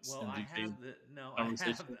Fox Well, MGK I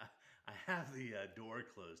conversation. have the door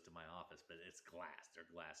closed to my office, but it's glass. They're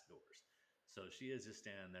glass doors. So she is just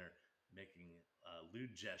standing there making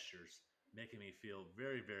lewd gestures, making me feel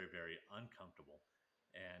very, very, very uncomfortable.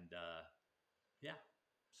 And yeah,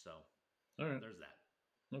 so All right. there's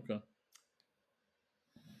that. Okay.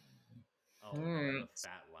 All Oh no, I'm a right.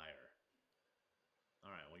 fat liar.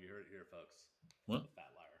 All right, well you heard it here, folks. I'm What? a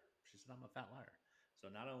fat liar. She said I'm a fat liar. So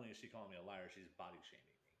not only is she calling me a liar, she's body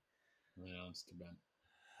shaming me. Yeah, that's too bad.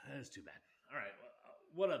 That is too bad. All right, well,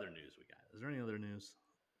 what other news we got? Is there any other news?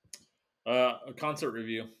 A concert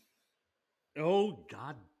review. Oh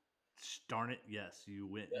God, darn it! Yes, you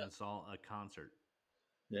went Yeah. and saw a concert.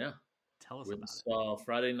 Yeah. Tell us Went and about it. saw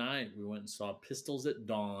Friday night. We went and saw Pistols at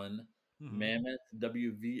Dawn, Mm-hmm. Mammoth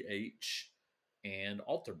WVH, and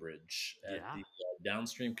Alter Bridge at Yeah. the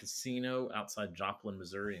Downstream Casino outside Joplin,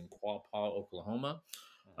 Missouri, and Quapaw, Oklahoma.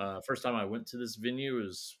 Uh-huh. First time I went to this venue, it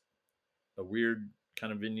was a weird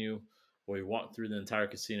kind of venue. We walked through the entire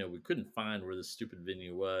casino. We couldn't find where this stupid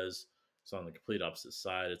venue was. It's on the complete opposite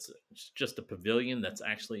side. It's just a pavilion that's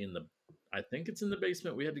actually I think it's in the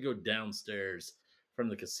basement. We had to go downstairs from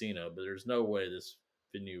the casino, but there's no way this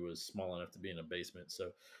venue was small enough to be in a basement.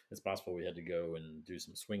 So it's possible we had to go and do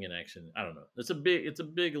some swinging action. I don't know. It's a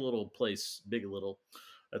big little place.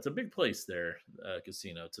 It's a big place there.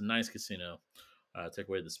 Casino. It's a nice casino. Take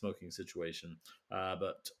away the smoking situation.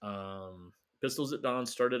 But Pistols at Dawn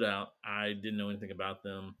started out. I didn't know anything about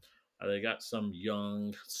them. They got some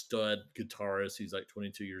young stud guitarist. He's like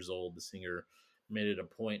 22 years old. The singer made it a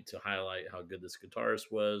point to highlight how good this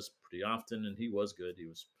guitarist was pretty often, and he was good. He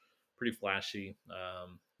was pretty flashy.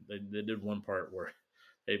 They did one part where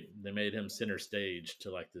they made him center stage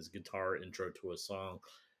to like this guitar intro to a song,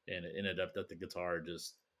 and it ended up that the guitar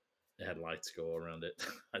just it had lights go around it.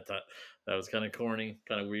 I thought that was kind of corny,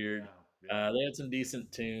 kind of weird. Yeah. Yeah. They had some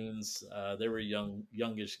decent tunes. They were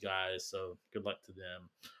youngish guys, so good luck to them.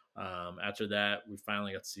 After that, we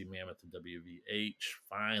finally got to see Mammoth and WVH.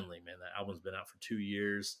 Finally, man, that album's been out for 2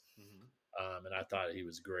 years, Mm-hmm. and I thought he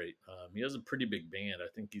was great. He has a pretty big band. I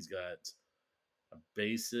think he's got a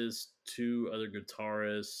bassist, two other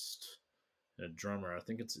guitarists, and a drummer. I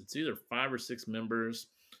think it's either 5 or 6 members,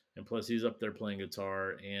 and plus he's up there playing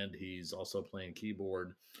guitar and he's also playing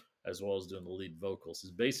keyboard as well as doing the lead vocals.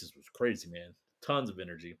 His bassist was crazy, man. Tons of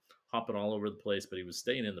energy, hopping all over the place, but he was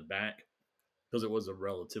staying in the back because it was a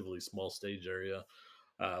relatively small stage area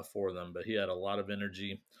for them. But he had a lot of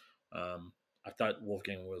energy. I thought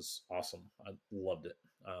Wolfgang was awesome. I loved it.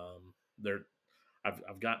 There,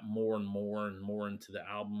 I've got more and more and more into the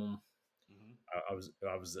album. Mm-hmm.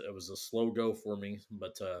 It was a slow go for me,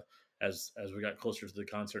 but as we got closer to the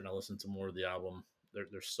concert and I listened to more of the album,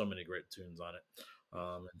 there's so many great tunes on it.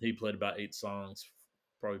 And he played about 8 songs,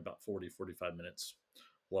 probably about 40-45 minutes.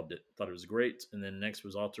 Loved it. Thought it was great. And then next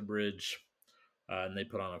was Alter Bridge, and they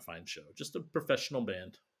put on a fine show. Just a professional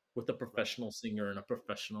band with a Right. professional singer and a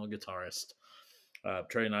professional guitarist.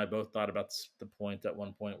 Trey and I both thought about the point at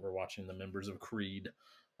one point we're watching the members of Creed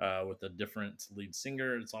with a different lead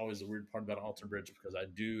singer. It's always the weird part about Alter Bridge because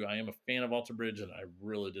I am a fan of Alter Bridge and I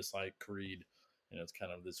really dislike Creed. And it's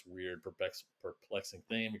kind of this weird, perplexing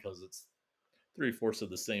thing because it's three-fourths of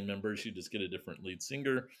the same members. You just get a different lead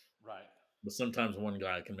singer, Right. but sometimes one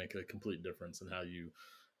guy can make a complete difference in how you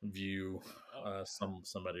view Oh yeah.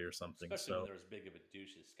 somebody or something. Especially when So they're as big of a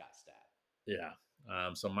douche as Scott Stapp. yeah,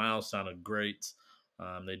 so Miles sounded great.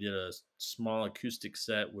 They did a small acoustic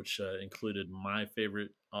set, which included my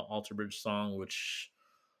favorite Alter Bridge song, which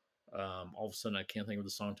all of a sudden I can't think of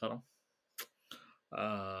the song title.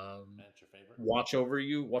 And it's your favorite? Watch Over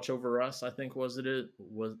You, Watch Over Us, I think was, and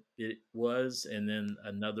then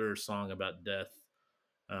another song about death.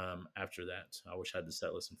 After that, I wish I had the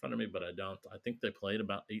set list in front of me, but I don't. I think they played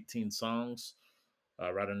about 18 songs,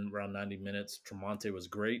 right in around 90 minutes. Tremonte was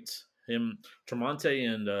great. Tremonte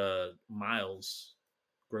and Miles,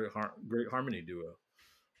 great harmony duo.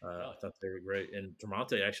 I Really? thought they were great, and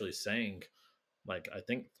Tremonte actually sang like I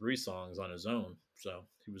think 3 songs on his own, so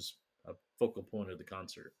he was a focal point of the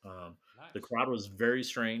concert. The Nice. crowd was very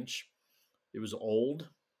strange. It was old.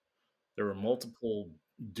 There were Okay. multiple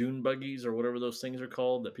dune buggies or whatever those things are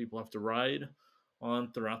called that people have to ride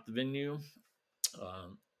on throughout the venue.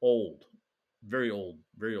 Old, very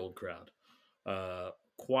old crowd.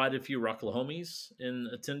 Quite a few Rockalahomies in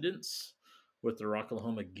attendance with the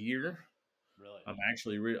Rockalahoma gear. Really? I'm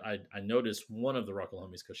actually I noticed one of the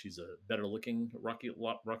Rockalahomies because she's a better looking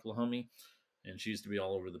Rockalahomie, and she used to be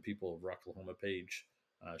all over the People of Rockalahoma page.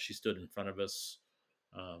 She stood in front of us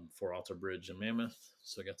for Alter Bridge and Mammoth,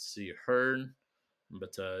 so I got to see her.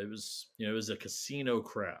 But it was a casino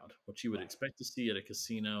crowd, what you would Right. expect to see at a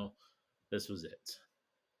casino. This was it.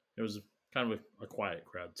 It was kind of a quiet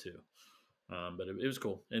crowd too, but it was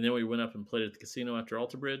cool. And then we went up and played at the casino after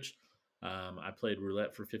Alter Bridge. I played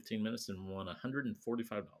roulette for 15 minutes and won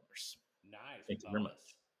 $145. Nice. Thank you very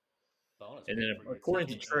much. Bonus. Bonus. And Paid then, for your according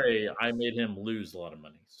to ticket and Trey, I gas. made him lose a lot of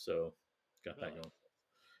money, so got that Really? going.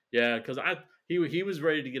 Yeah, because he was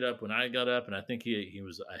ready to get up when I got up, and I think he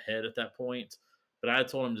was ahead at that point. But I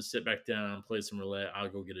told him to sit back down and play some roulette. I'll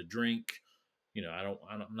go get a drink.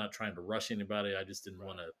 I'm not trying to rush anybody. I just didn't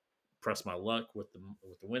want Right. to press my luck with the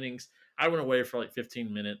winnings. I went away for like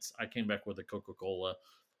 15 minutes. I came back with a Coca Cola.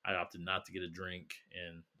 I opted not to get a drink,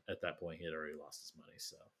 and at that point, he had already lost his money.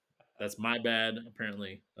 So that's my bad.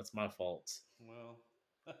 Apparently, that's my fault. Well,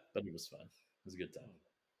 But it was fun. It was a good time. hmm.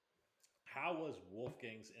 How was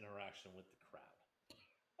Wolfgang's interaction with the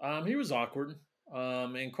crowd? He was awkward.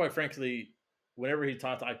 And quite frankly, whenever he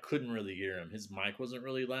talked, I couldn't really hear him. His mic wasn't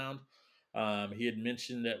really loud. He had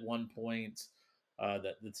mentioned at one point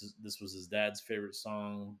that this was his dad's favorite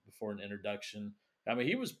song before an introduction. I mean,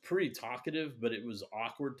 he was pretty talkative, but it was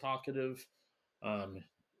awkward talkative. Um,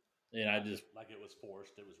 and Like it was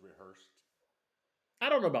forced, it was rehearsed. I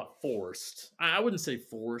don't know about forced. I wouldn't say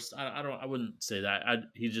forced. I wouldn't say that.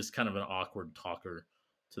 He's just kind of an awkward talker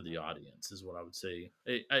to the Okay. audience, is what I would say.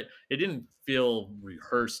 It didn't feel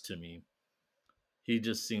rehearsed to me. He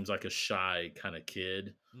just seems like a shy kind of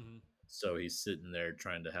kid. Hmm. So he's sitting there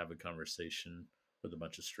trying to have a conversation with a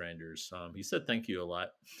bunch of strangers. He said thank you a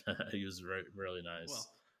lot. He was really nice.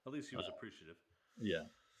 Well, at least he Uh, was appreciative. yeah,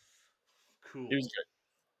 he was Cool. good.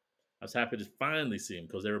 I was happy to finally see him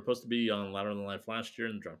because they were supposed to be on Louder Than Life last year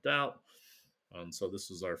and dropped out. So this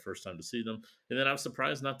was our first time to see them. And then I was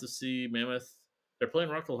surprised not to see Mammoth. They're playing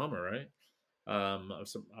Rocklahoma, right?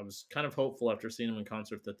 I was kind of hopeful after seeing them in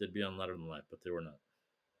concert that they'd be on Louder Than Life, but they were not.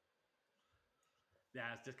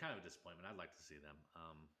 Yeah, it's just kind of a disappointment. I'd like to see them.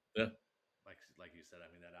 Yeah, Like you said,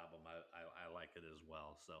 I mean that album, I like it as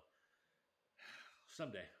well. So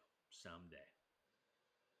someday, someday.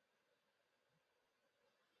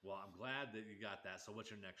 Well, I'm glad that you got that. So what's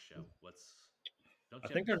your next show? What's I don't you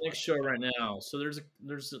have think our next Clutch show right coming up? now. So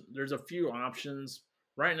there's a few options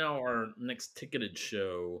right now. Our next ticketed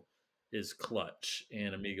show is Clutch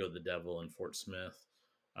and Amigo the Devil in Fort Smith.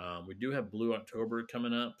 We do have Blue October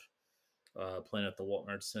coming up, playing at the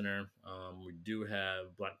Walton Arts Center. We do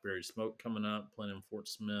have Blackberry Smoke coming up, playing in Fort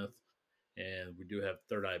Smith, and we do have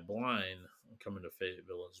Third Eye Blind coming to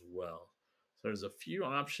Fayetteville as well. So there's a few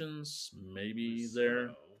options maybe there.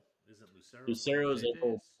 Lucero. Isn't Lucero playing Lucero is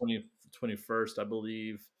April Fayeface? 21st, I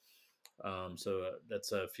believe. So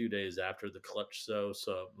that's a few days after the Clutch show.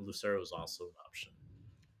 So Lucero is also an option.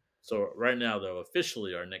 So right now, though,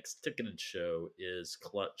 officially our next ticketed show is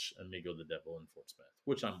Clutch Amigo the Devil in Fort Smith,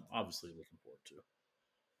 which I'm obviously looking forward to.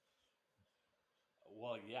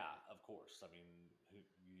 Well, yeah, of course. I mean,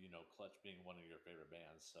 Clutch being one of your favorite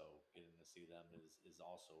bands, so getting to see them is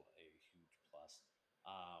also a huge plus.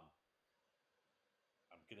 Um,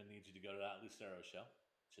 I'm gonna need you to go to that Lucero show.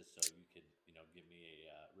 just so you could give me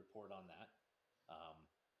a report on that.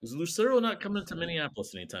 Is Lucero Speaking not of coming to Lucero,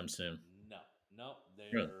 Minneapolis anytime soon? no, no,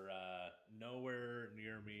 Really? they're nowhere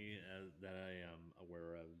near me that I am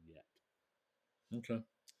aware of yet. Okay.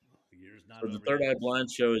 The year's not So the over Third Eye yet, Blind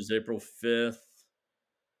so show is April 5th.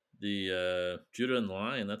 The Judah and the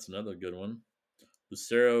Lion, that's another good one.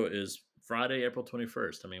 Lucero is Friday, April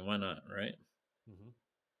 21st. I mean, why not, right? hmm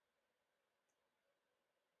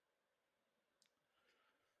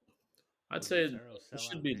I'd would say it Lucero sell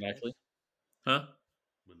should out be likely. JJ's? Huh?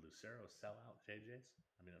 Would Lucero sell out JJ's?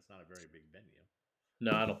 I mean, it's not a very big venue.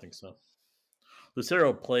 No, I don't think so.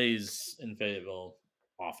 Lucero plays in Fayetteville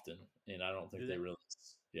often, and I don't think Do they they? really,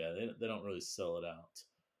 yeah, they don't really sell it out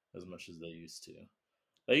as much as they used to.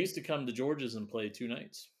 They used to come to George's and play 2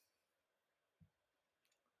 nights.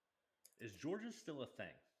 Is Georgia still a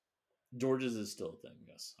thing? George's is still a thing,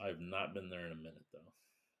 yes. I have not been there in a minute, though.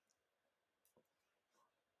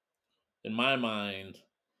 In my mind,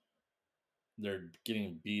 they're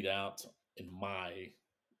getting beat out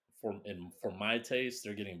for my taste,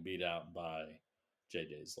 they're getting beat out by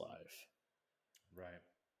JJ's Live. Right.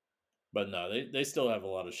 But no, they still have a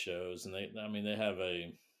lot of shows, and I mean they have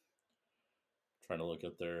a trying to look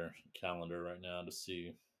at their calendar right now to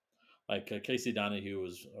see like Casey Donahue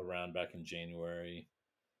was around back in January.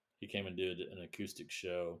 He came and did an acoustic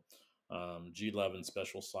show. G11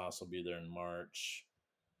 Special Sauce will be there in March,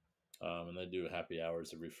 and they do happy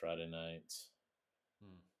hours every Friday night.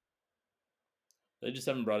 Hmm. They just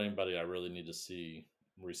haven't brought anybody I really need to see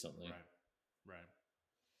recently. Right. Right.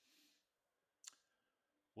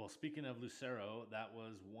 Well, speaking of Lucero, that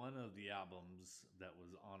was one of the albums that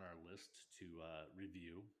was on our list to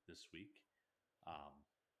review this week. Um,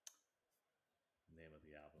 name of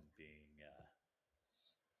the album being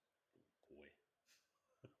boy,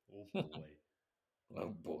 oh boy,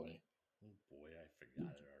 Oh boy, oh boy, I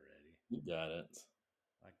forgot it already. you got it.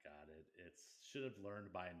 I got it. It's should have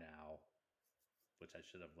learned by now, which I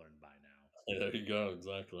should have learned by now. Hey, there you go.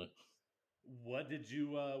 Exactly. What'd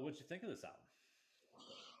you think of this album?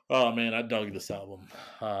 Oh man, I dug this album.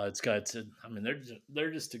 I mean,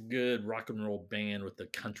 they're just a good rock and roll band with a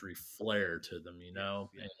country flair to them, Yes,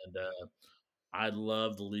 yes. And I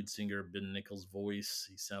love the lead singer Ben Nichols' voice.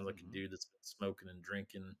 He sounds like a Mm-hmm. dude that's been smoking and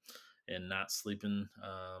drinking and not sleeping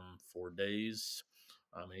for days.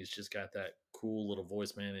 He's just got that cool little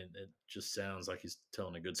voice, man. And it just sounds like he's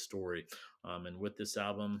telling a good story. And with this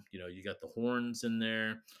album, you got the horns in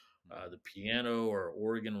there, Mm-hmm. the piano or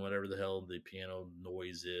organ, whatever the hell the piano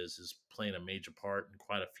noise is playing a major part in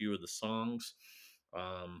quite a few of the songs.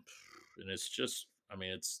 Um, and it's just, I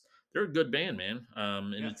mean, they're a good band, man.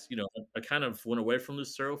 And Yeah, it's I kind of went away from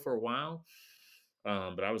Lucero for a while,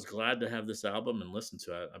 but I was glad to have this album and listen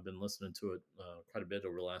to it. I've been listening to it quite a bit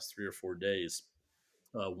over the last 3 or 4 days.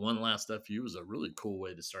 One Last FU is a really cool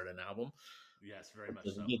way to start an album. yes, very much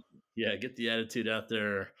so. Get the attitude out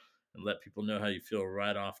there and let people know how you feel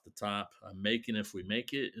right off the top. Making If We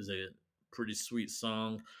Make It is a pretty sweet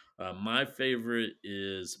song. My favorite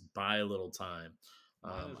is Buy a Little Time.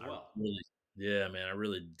 Mine as I well. really, yeah, man, I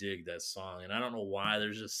really dig that song, and I don't know why.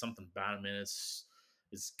 There's just something about it, man. It's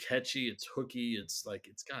catchy, it's hooky, it's like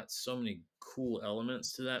it's got so many cool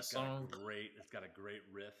elements to that song. It's got a great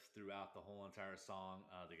riff throughout the whole entire song.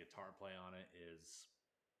 The guitar play on it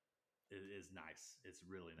is nice. It's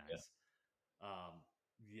really Yeah, nice. Um,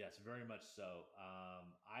 yes, very much so.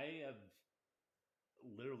 I have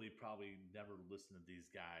literally probably never listened to these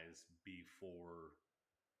guys before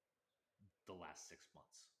the last 6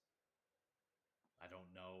 months. I don't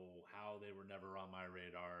know how they were never on my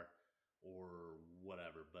radar or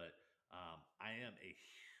whatever, but I am a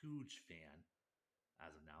huge fan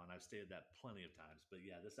as of now, and I've stated that plenty of times. But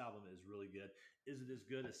yeah, this album is really good. Is it as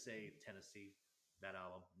good as say Tennessee? That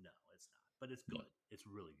album? No, it's not. But it's no, good. It's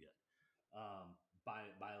really good. By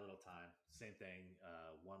a little time. Same thing.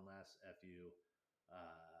 One Last Fu.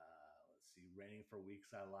 Let's see. Raining for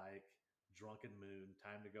Weeks. I like. Drunken Moon.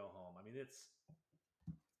 Time to Go Home. I mean, it's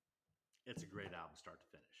a great album, start to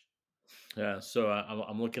finish. yeah. So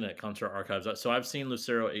I'm looking at concert archives. So I've seen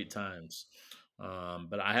Lucero 8 times,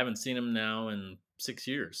 but I haven't seen him now in 6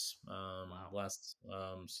 years. Wow. Last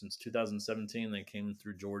since 2017, they came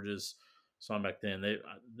through George's. Saw him back then.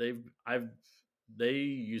 They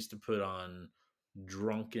used to put on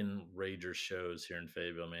drunken rager shows here in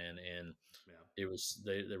Fayetteville, man, and Yeah. they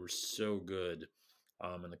were so good,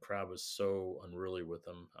 and the crowd was so unruly with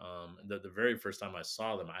them. The very first time I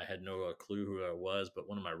saw them, I had no clue who I was, but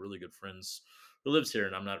one of my really good friends who lives here,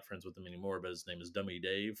 and I'm not friends with him anymore, but his name is Dummy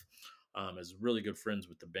Dave. Is really good friends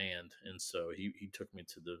with the band, and so he took me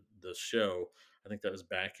to the show. I think that was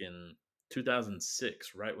back in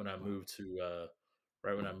 2006, right when I Wow. moved to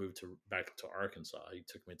right when I moved to back to Arkansas. He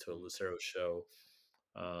took me to a Mm. Lucero show.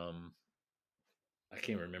 Um, I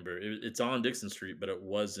can't remember. It's on Dixon Street, but it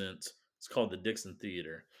wasn't. It's called the Dixon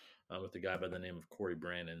Theater, with a guy by the name of Corey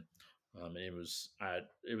Brandon. And it was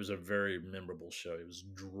a very memorable show. It was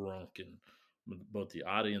drunken with both the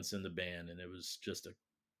audience and the band, and it was just a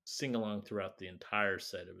sing along throughout the entire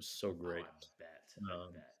set. It was so Oh, great. I bet. I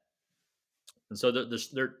Um, bet. and so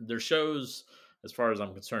their shows, as far as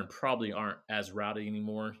I'm concerned, probably aren't as rowdy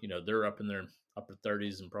anymore. You know, they're up in their upper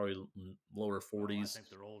 30s and probably lower Oh, I 40s. think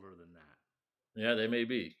they're older than that. Yeah, they may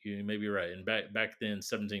be. You may be right. And back then,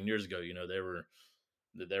 17 years ago, you know, they were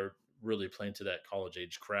really playing to that college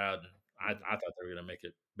age crowd, and Mhm. I thought they were going to make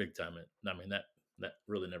it big time. I mean that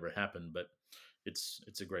really never happened, but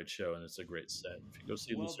it's a great show and it's a great set. If you go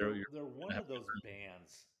see Well, Lucero, you're they're gonna one have of a good those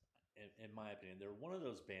bands, in my opinion, they're one of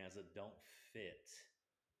those bands that don't fit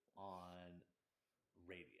on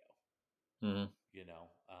radio. time. Hmm.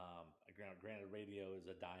 Granted, radio is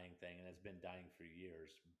a dying thing and has been dying for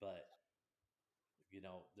years, but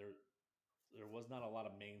there was not a lot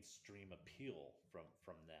of mainstream appeal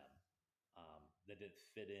from them that didn't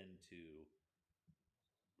fit into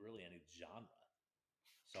really any genre.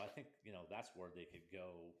 So I think that's where they could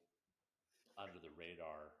go under the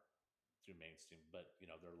radar through mainstream. But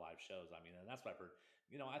their live shows. I mean, and that's what I've heard.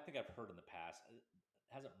 I think I've heard in the past.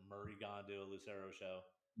 Hasn't Murray gone to a Lucero show?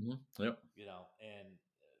 Hmm. Yep. And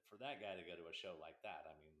for that guy to go to a show like that,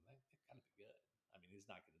 I mean, that got to be good. I mean, he's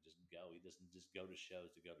not going to just go. He doesn't just go to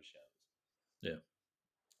shows to go to shows. Yeah.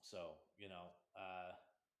 So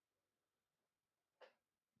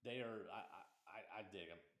they are. I dig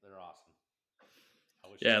them. They're awesome.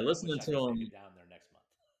 Yeah. I Listening wish I to could make them. it down there next month.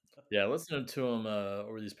 Yeah, listening to him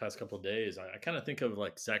over these past couple of days, I kind of think of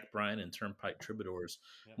like Zach Bryan and Turnpike Troubadours,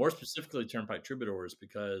 Yep. more specifically Turnpike Troubadours,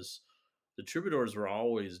 because the Troubadours were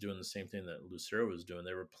always doing the same thing that Lucero was doing.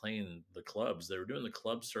 They were playing the clubs. They were doing the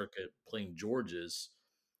club Hmm. circuit, playing Georges,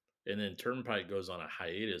 and then Turnpike goes on a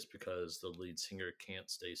hiatus because the lead singer can't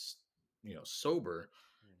stay, sober,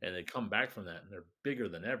 Hmm. and they come back from that and they're bigger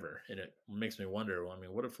than ever. And it makes me wonder. Well, I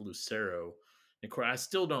mean, what if Lucero? And of course, I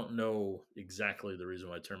still don't know exactly the reason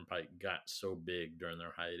why Turnpike got so big during their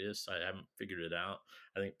hiatus. I haven't figured it out.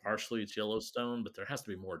 I think Right. partially it's Yellowstone, but there has to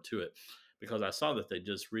be more to it because I saw that they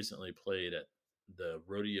just recently played at the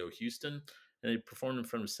Rodeo Houston and they performed in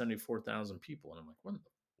front of 74,000 people. And I'm like, what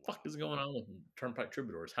the fuck Wow. is going on with Turnpike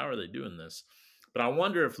Troubadours? How are they doing this? But I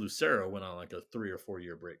wonder if Lucero went on like a 3 or 4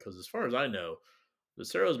 year break because, as far as I know,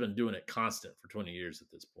 Lucero's been doing it constant for 20 years at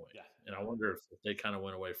this point. Yeah. And I Yeah. wonder if they kind of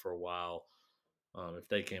went away for a while, if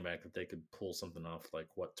they came back, if they could pull something off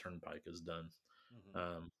like what Turnpike has done. Hmm.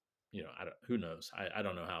 Um, who knows? I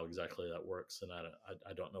don't know how exactly that works, and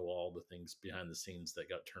I don't know all the things behind the scenes that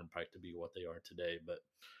got Turnpike to be what they are today. But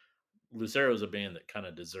Lucero is a band that kind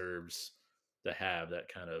of deserves to have that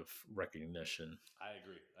kind of recognition I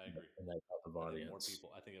agree. I agree. and that type of audience.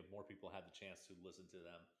 I think if more people had the chance to listen to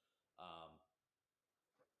them, um,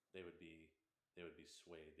 they would be they would be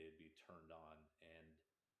swayed. They'd be turned on and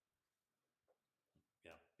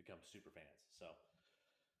become super fans. So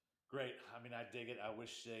great. I mean, I dig it. I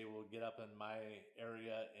wish they would get up in my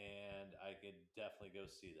area and I could definitely go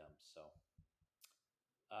see them. So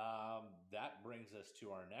that brings us to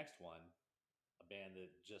our next one, a band that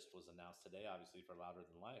just was announced today, obviously for Louder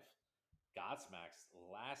Than Life. Godsmack's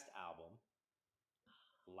last album,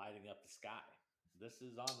 Lighting Up the Sky. This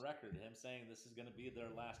is on record, him saying this is going to be their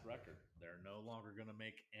last record. They're no longer going to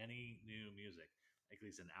make any new music, at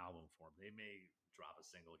least in album form. They may drop a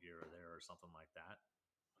single here or there or something like that.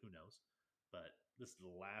 Who knows? But this is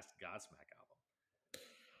the last Godsmack album.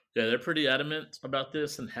 Yeah, they're pretty adamant about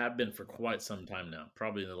this and have been for quite some time now.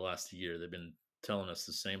 Probably in the last year, they've been telling us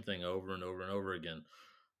the same thing over and over and over again.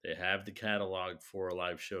 They have the catalog for a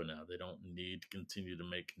live show now. They don't need to continue to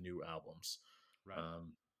make new albums. Right.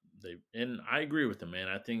 Um, and I agree with them, man.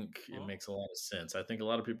 I think it Uh-huh. makes a lot of sense. I think a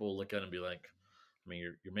lot of people will look at it and be like, I mean,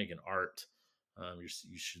 you're making art. You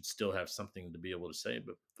should still have something to be able to say,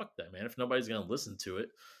 but fuck that, man. If nobody's gonna listen to it,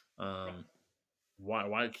 Right. um,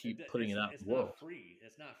 why keep putting It's it out in it's the world? not free.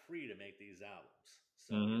 It's not free to make these albums.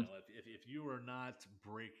 So Hmm. if you are not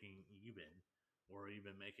breaking even or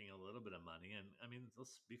even making a little bit of money, and I mean,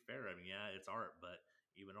 let's be fair. I mean, yeah, it's art, but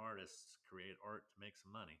even artists create art to make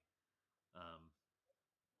some money. Um,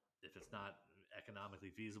 if it's not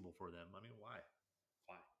economically feasible for them, I mean, why?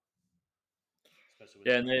 Why? Especially with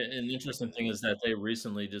Yeah, the and money the interesting that thing is. is that they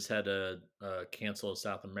recently just had to cancel a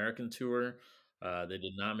South American tour They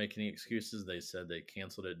did not make any excuses. They said they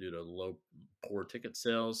canceled it due to poor ticket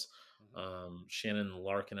sales. Hmm. Shannon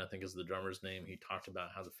Larkin, I think is the drummer's name. He talked about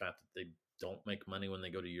how the fact that they don't make money when they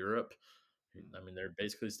go to Europe. I Hmm. mean, they're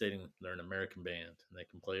basically stating they're an American band and they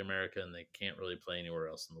can play America and they can't really play anywhere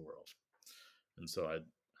else in the world. And so I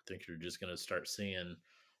think you're just going to start seeing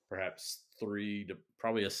perhaps three to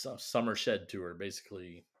probably a summer shed tour,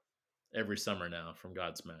 basically every summer now from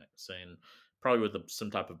Godsmack, saying probably with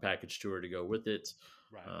some type of package tour to go with it.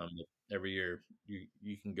 Right. Um, every year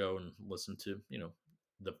you can go and listen to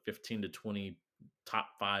the 15 to 20 top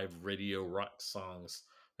 5 radio rock songs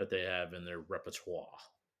that they have in their repertoire.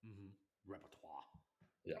 Hmm. Repertoire.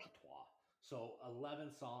 Yeah, Repertoire. So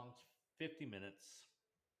 11 songs, 50 minutes.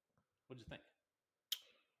 What'd you think?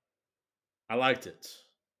 I liked it,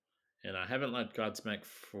 and I haven't liked Godsmack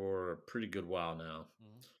for a pretty good while now.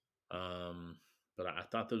 Hmm. Um, but I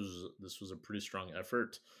thought this was a pretty strong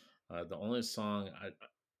effort. The only song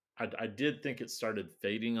I did think it started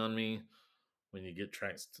fading on me when you get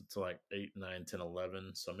tracks to like 8, 9, 10,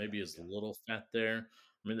 11. So Yeah. maybe it's a Yeah. little fat there.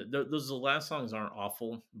 I mean, those the last songs aren't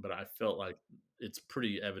awful, but I felt like it's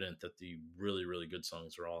pretty evident that the really, really good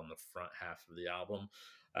songs are all in the front half of the album.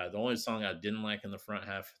 The only song I didn't like in the front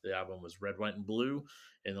half of the album was Red, White, and Blue.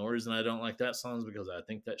 And the only reason I don't like that song is because I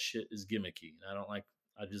think that shit is gimmicky. And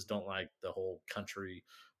I just Hmm. don't like the whole country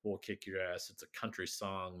will kick your ass. It's a country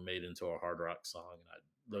song made into a hard rock song. And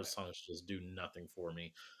those Right. songs just do nothing for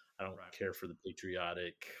me. I don't Right. care for the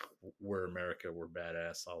patriotic, we're America, we're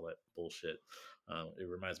badass, all that bullshit. It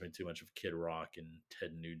reminds me too much of Kid Rock and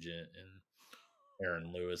Ted Nugent and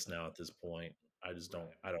Aaron Lewis now at this point. Right.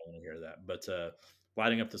 I don't want to hear that. But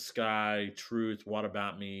Lighting Up the Sky, Truth, What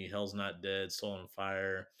About Me, Hell's Not Dead, Soul on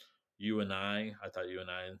Fire, You and I thought You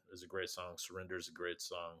and I is a great song. Surrender is a great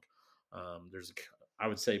song. I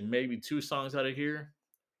would say maybe two songs out of here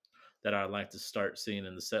that I'd like to start seeing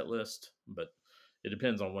in the set list, but it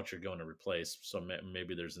depends on what you're going to replace. So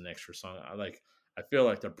maybe there's an extra song. I feel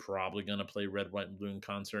like they're probably going to play Red, White, and Blue in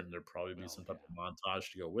concert, and there'll probably be Oh some type yeah. of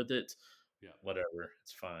montage to go with it. Yeah. Whatever,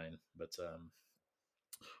 it's fine. But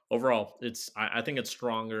overall, I think it's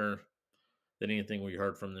stronger than anything we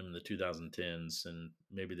heard from them in the 2010s, and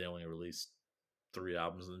maybe they only released 3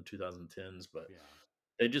 albums in the 2010s, but Yeah.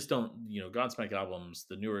 they just don't. Godsmack albums,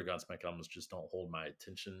 the newer Godsmack albums, just don't hold my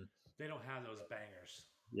attention. They don't have those bangers.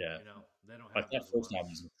 Yeah, They don't like have that those first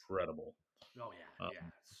album's ones. incredible. Oh yeah. Yeah.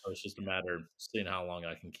 So it's just a Yeah. matter of seeing how long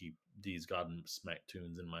I can keep these Godsmack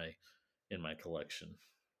tunes in my collection.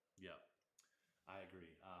 Yeah. I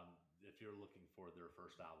agree. If you're looking for their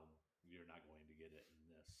first album, you're not going to get it in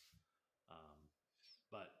this. Um,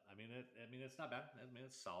 but I mean, it's not bad. I mean,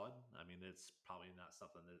 it's solid. I mean, it's probably not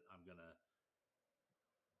something that I'm gonna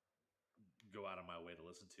go out of my way to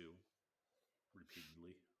listen to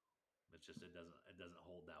repeatedly. It's just it doesn't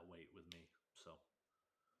hold that weight with me. So,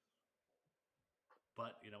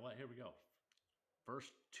 but you know what? Here we go.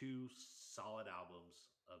 First two solid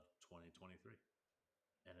albums of 2023,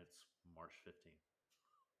 and it's March 15th.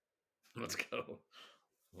 Let's go.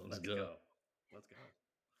 Let's Let's go. go. Let's go.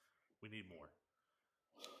 We need more.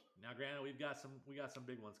 Now, granted, we got some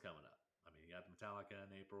big ones coming up. I mean, you got Metallica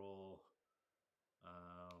in April,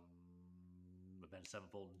 Avenged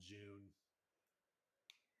Sevenfold in June.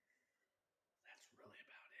 That's really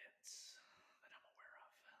about it that I'm aware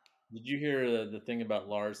Did you hear the thing about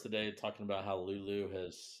Lars today talking about how Lulu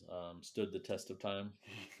has stood the test of time?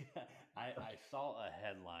 of. I saw a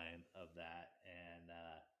headline of that, and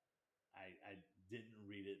I didn't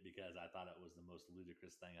read it because I thought it was the most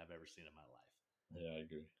ludicrous thing I've ever seen in my life. Yeah, I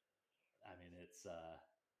agree. I mean, it's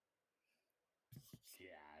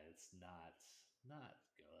yeah, it's not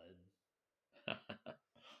good.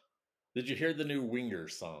 Did you hear the new Winger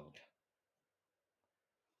song?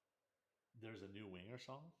 There's a new Winger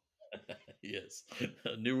song. Yes,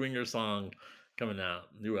 a new Winger song coming out,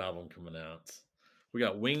 new album coming out. We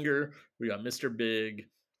got Winger, we got Mr. Big,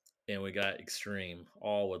 and we got Extreme,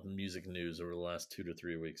 all with music news over the last 2 to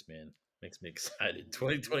 3 weeks, man. Makes me excited.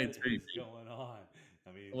 What 2023, is going on?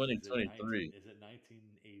 I mean, is it 19? 2023. Is it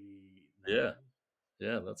Yeah, 1989?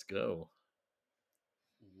 yeah, let's go.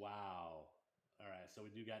 Wow. All right, so we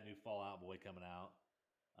do got new Fall Out Boy coming out.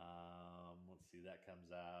 Let's see, that comes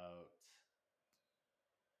out.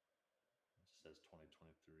 It just says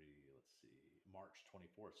 2023. Let's see, March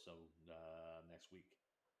 24th. So next week.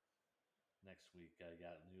 Next week, you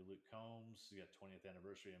got new Luke Combs. You got 20th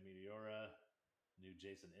anniversary of Meteora. New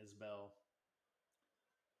Jason Isbell.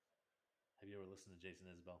 Have you ever listened to Jason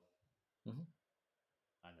Isbell? Mhm.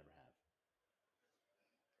 I never have.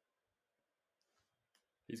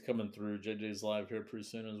 He's coming through JJ's live here pretty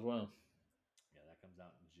soon as well. Yeah, that comes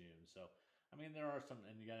out in June. So I mean, there are some,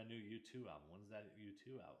 and you got a new U2 album. When's that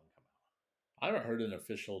U2 album come out? I haven't heard an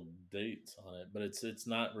official date on it, but it's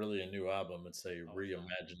not really a new album. It's a Oh, it's not.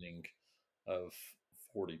 reimagining of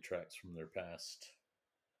 40 tracks from their past.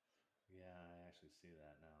 Yeah, I actually see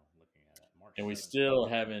that now. Looking at it, March And we 17th. still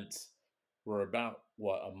haven't. We're about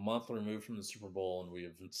what, a month removed from the Super Bowl, and we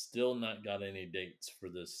have still not got any dates for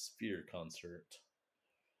this Sphere concert,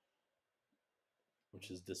 which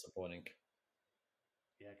is disappointing.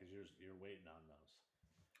 Yeah, because you're waiting on those.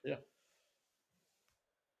 Yeah.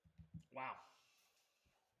 Wow.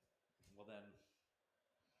 Well then,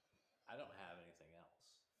 I don't have anything else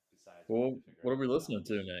besides we need Well, to figure what are out we what listening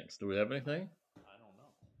to albums. next? Do we have anything? I don't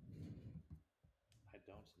know. I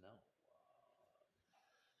don't know.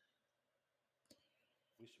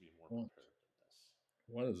 We should be more What, prepared than this.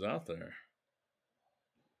 what is out there?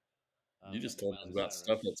 You We got just new told us Miley about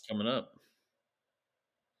stuff Cyrus. that's coming up.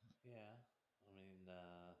 Yeah, I mean,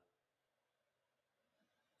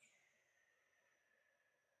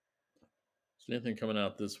 Is there anything coming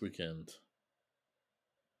out this weekend?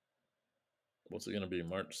 What's it going to be?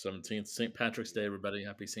 March 17th, St. Patrick's Day, yeah. everybody.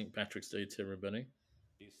 Happy St. Patrick's Day to everybody.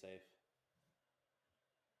 Be safe.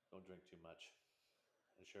 Don't drink too much,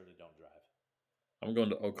 and surely don't drive. I'm going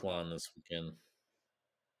to Well, Oaklawn this weekend.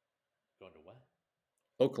 going to what?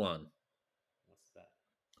 Oaklawn. What's that?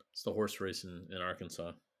 It's the horse race in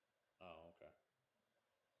Arkansas. Oh, okay.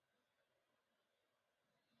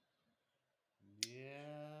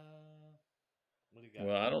 Yeah. What do you got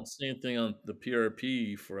Well, I going? don't see anything on the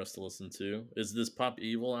PRP for us to listen to. Is this Pop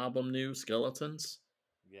Evil album new? Skeletons?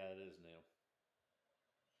 Yeah, it is new.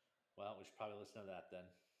 Well, we should probably listen to that then.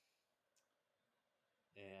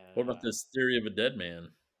 And What about this Theory of a Dead Man?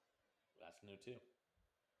 that's new too.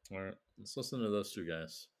 All right, let's listen to those two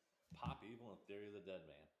guys. Pop Evil and Theory of the Dead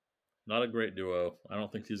Man. Not a great duo. I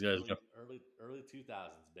don't think It's these guys go. early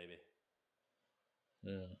 2000s, baby.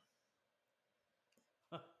 Yeah.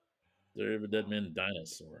 Theory of a Dead Wow. Man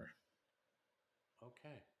Dinosaur.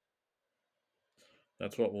 Okay.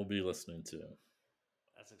 That's what we'll be listening to.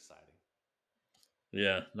 That's exciting.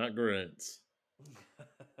 Yeah, not great.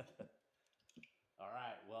 All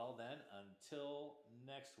right. Well, then, until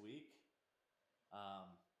next week,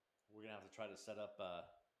 we're gonna have to try to set up.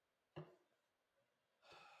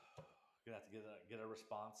 Gonna have to get a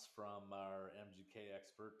response from our MGK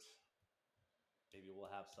expert. Maybe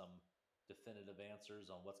we'll have some definitive answers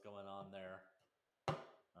on what's going on there.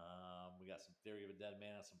 We got some Theory of a Dead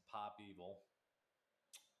Man and some Pop Evil.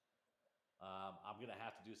 I'm gonna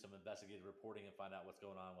have to do some investigative reporting and find out what's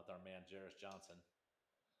going on with our man Jarris Johnson.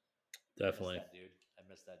 Definitely. I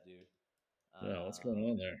missed that dude. Yeah, what's going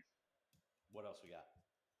on there? What else we got?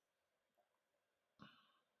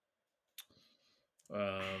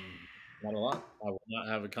 Not a lot. I will not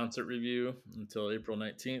have a concert review until April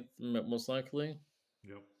 19th, most likely.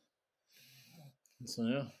 Yep. So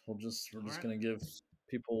yeah, we're just All right. gonna give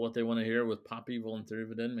people what they want to hear with Pop Evil and Theory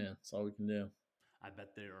of a Dead Man. That's all we can do. I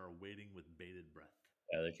bet they are waiting with bated breath.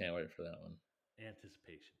 Yeah, they can't wait for that one.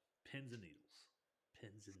 Anticipation. Pins and needles.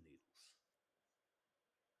 Pins and needles.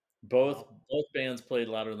 Both Well, bands played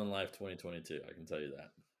Louder Than Life 2022. I can tell you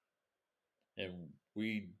that. And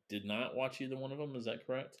we did not watch either one of them. Is that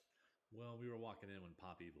correct? well, we were walking in when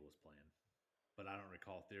Pop Evil was playing, but I don't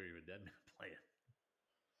recall Theory of a Dead Man playing.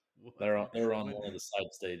 They were on When? one of the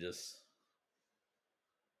side stages.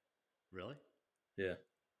 Really? Yeah,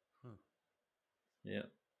 Huh. yeah.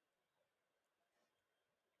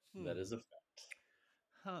 That is a fact.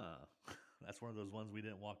 Huh. That's one of those ones we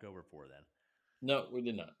didn't walk over for then. No, we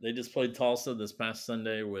did not. They just played Tulsa this past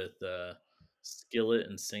Sunday with Skillet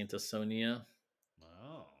and Santa Sonia.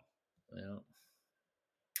 Oh. Yeah,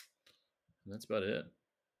 and that's about it.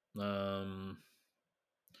 I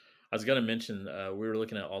was gonna mention we were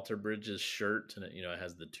looking at Alter Bridge's shirt, and it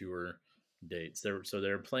has the tour dates.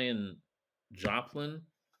 They're playing Joplin,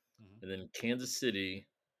 Mm-hmm. and then Kansas City,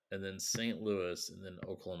 and then St. Louis, and then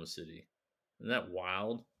Oklahoma City. Isn't that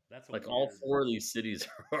wild? That's a Like all weird, four of these cities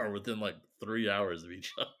are within like 3 hours of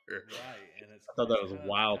each other. right? And I thought that it's was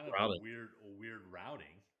wild kind of routing. a weird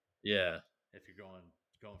routing. Yeah, If you're going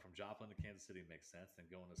from Joplin to Kansas City makes sense, then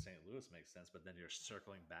going to St. Louis makes sense, but then you're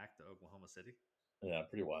circling back to Oklahoma City. yeah,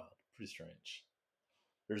 pretty wild, pretty strange.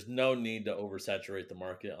 There's no need to oversaturate the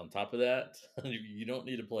market. On top of that, you don't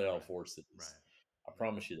need to play all Right. four cities. Right. I No.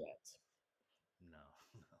 promise you that. No.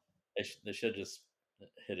 No. They should just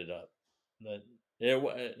hit it up. But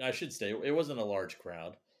I should say it wasn't a large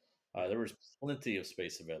crowd. Yeah. There was plenty of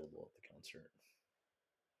space available at the concert,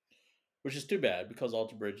 which is too bad because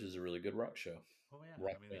Alter Bridge is a really good rock show. Oh yeah.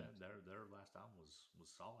 Rock I mean, band. their last album was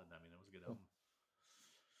solid. I mean, it was a good album.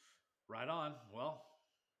 Right on. Well,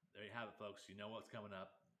 there you have it, folks. You know what's coming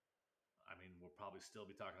up. I mean, we'll probably still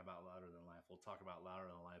be talking about Louder Than Life. We'll talk about Louder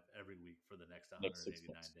Than Life every week for the next Next 6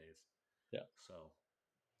 189 months. days. Yeah. So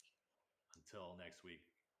until next week,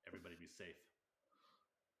 everybody be safe.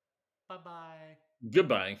 Bye bye.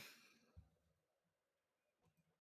 Goodbye.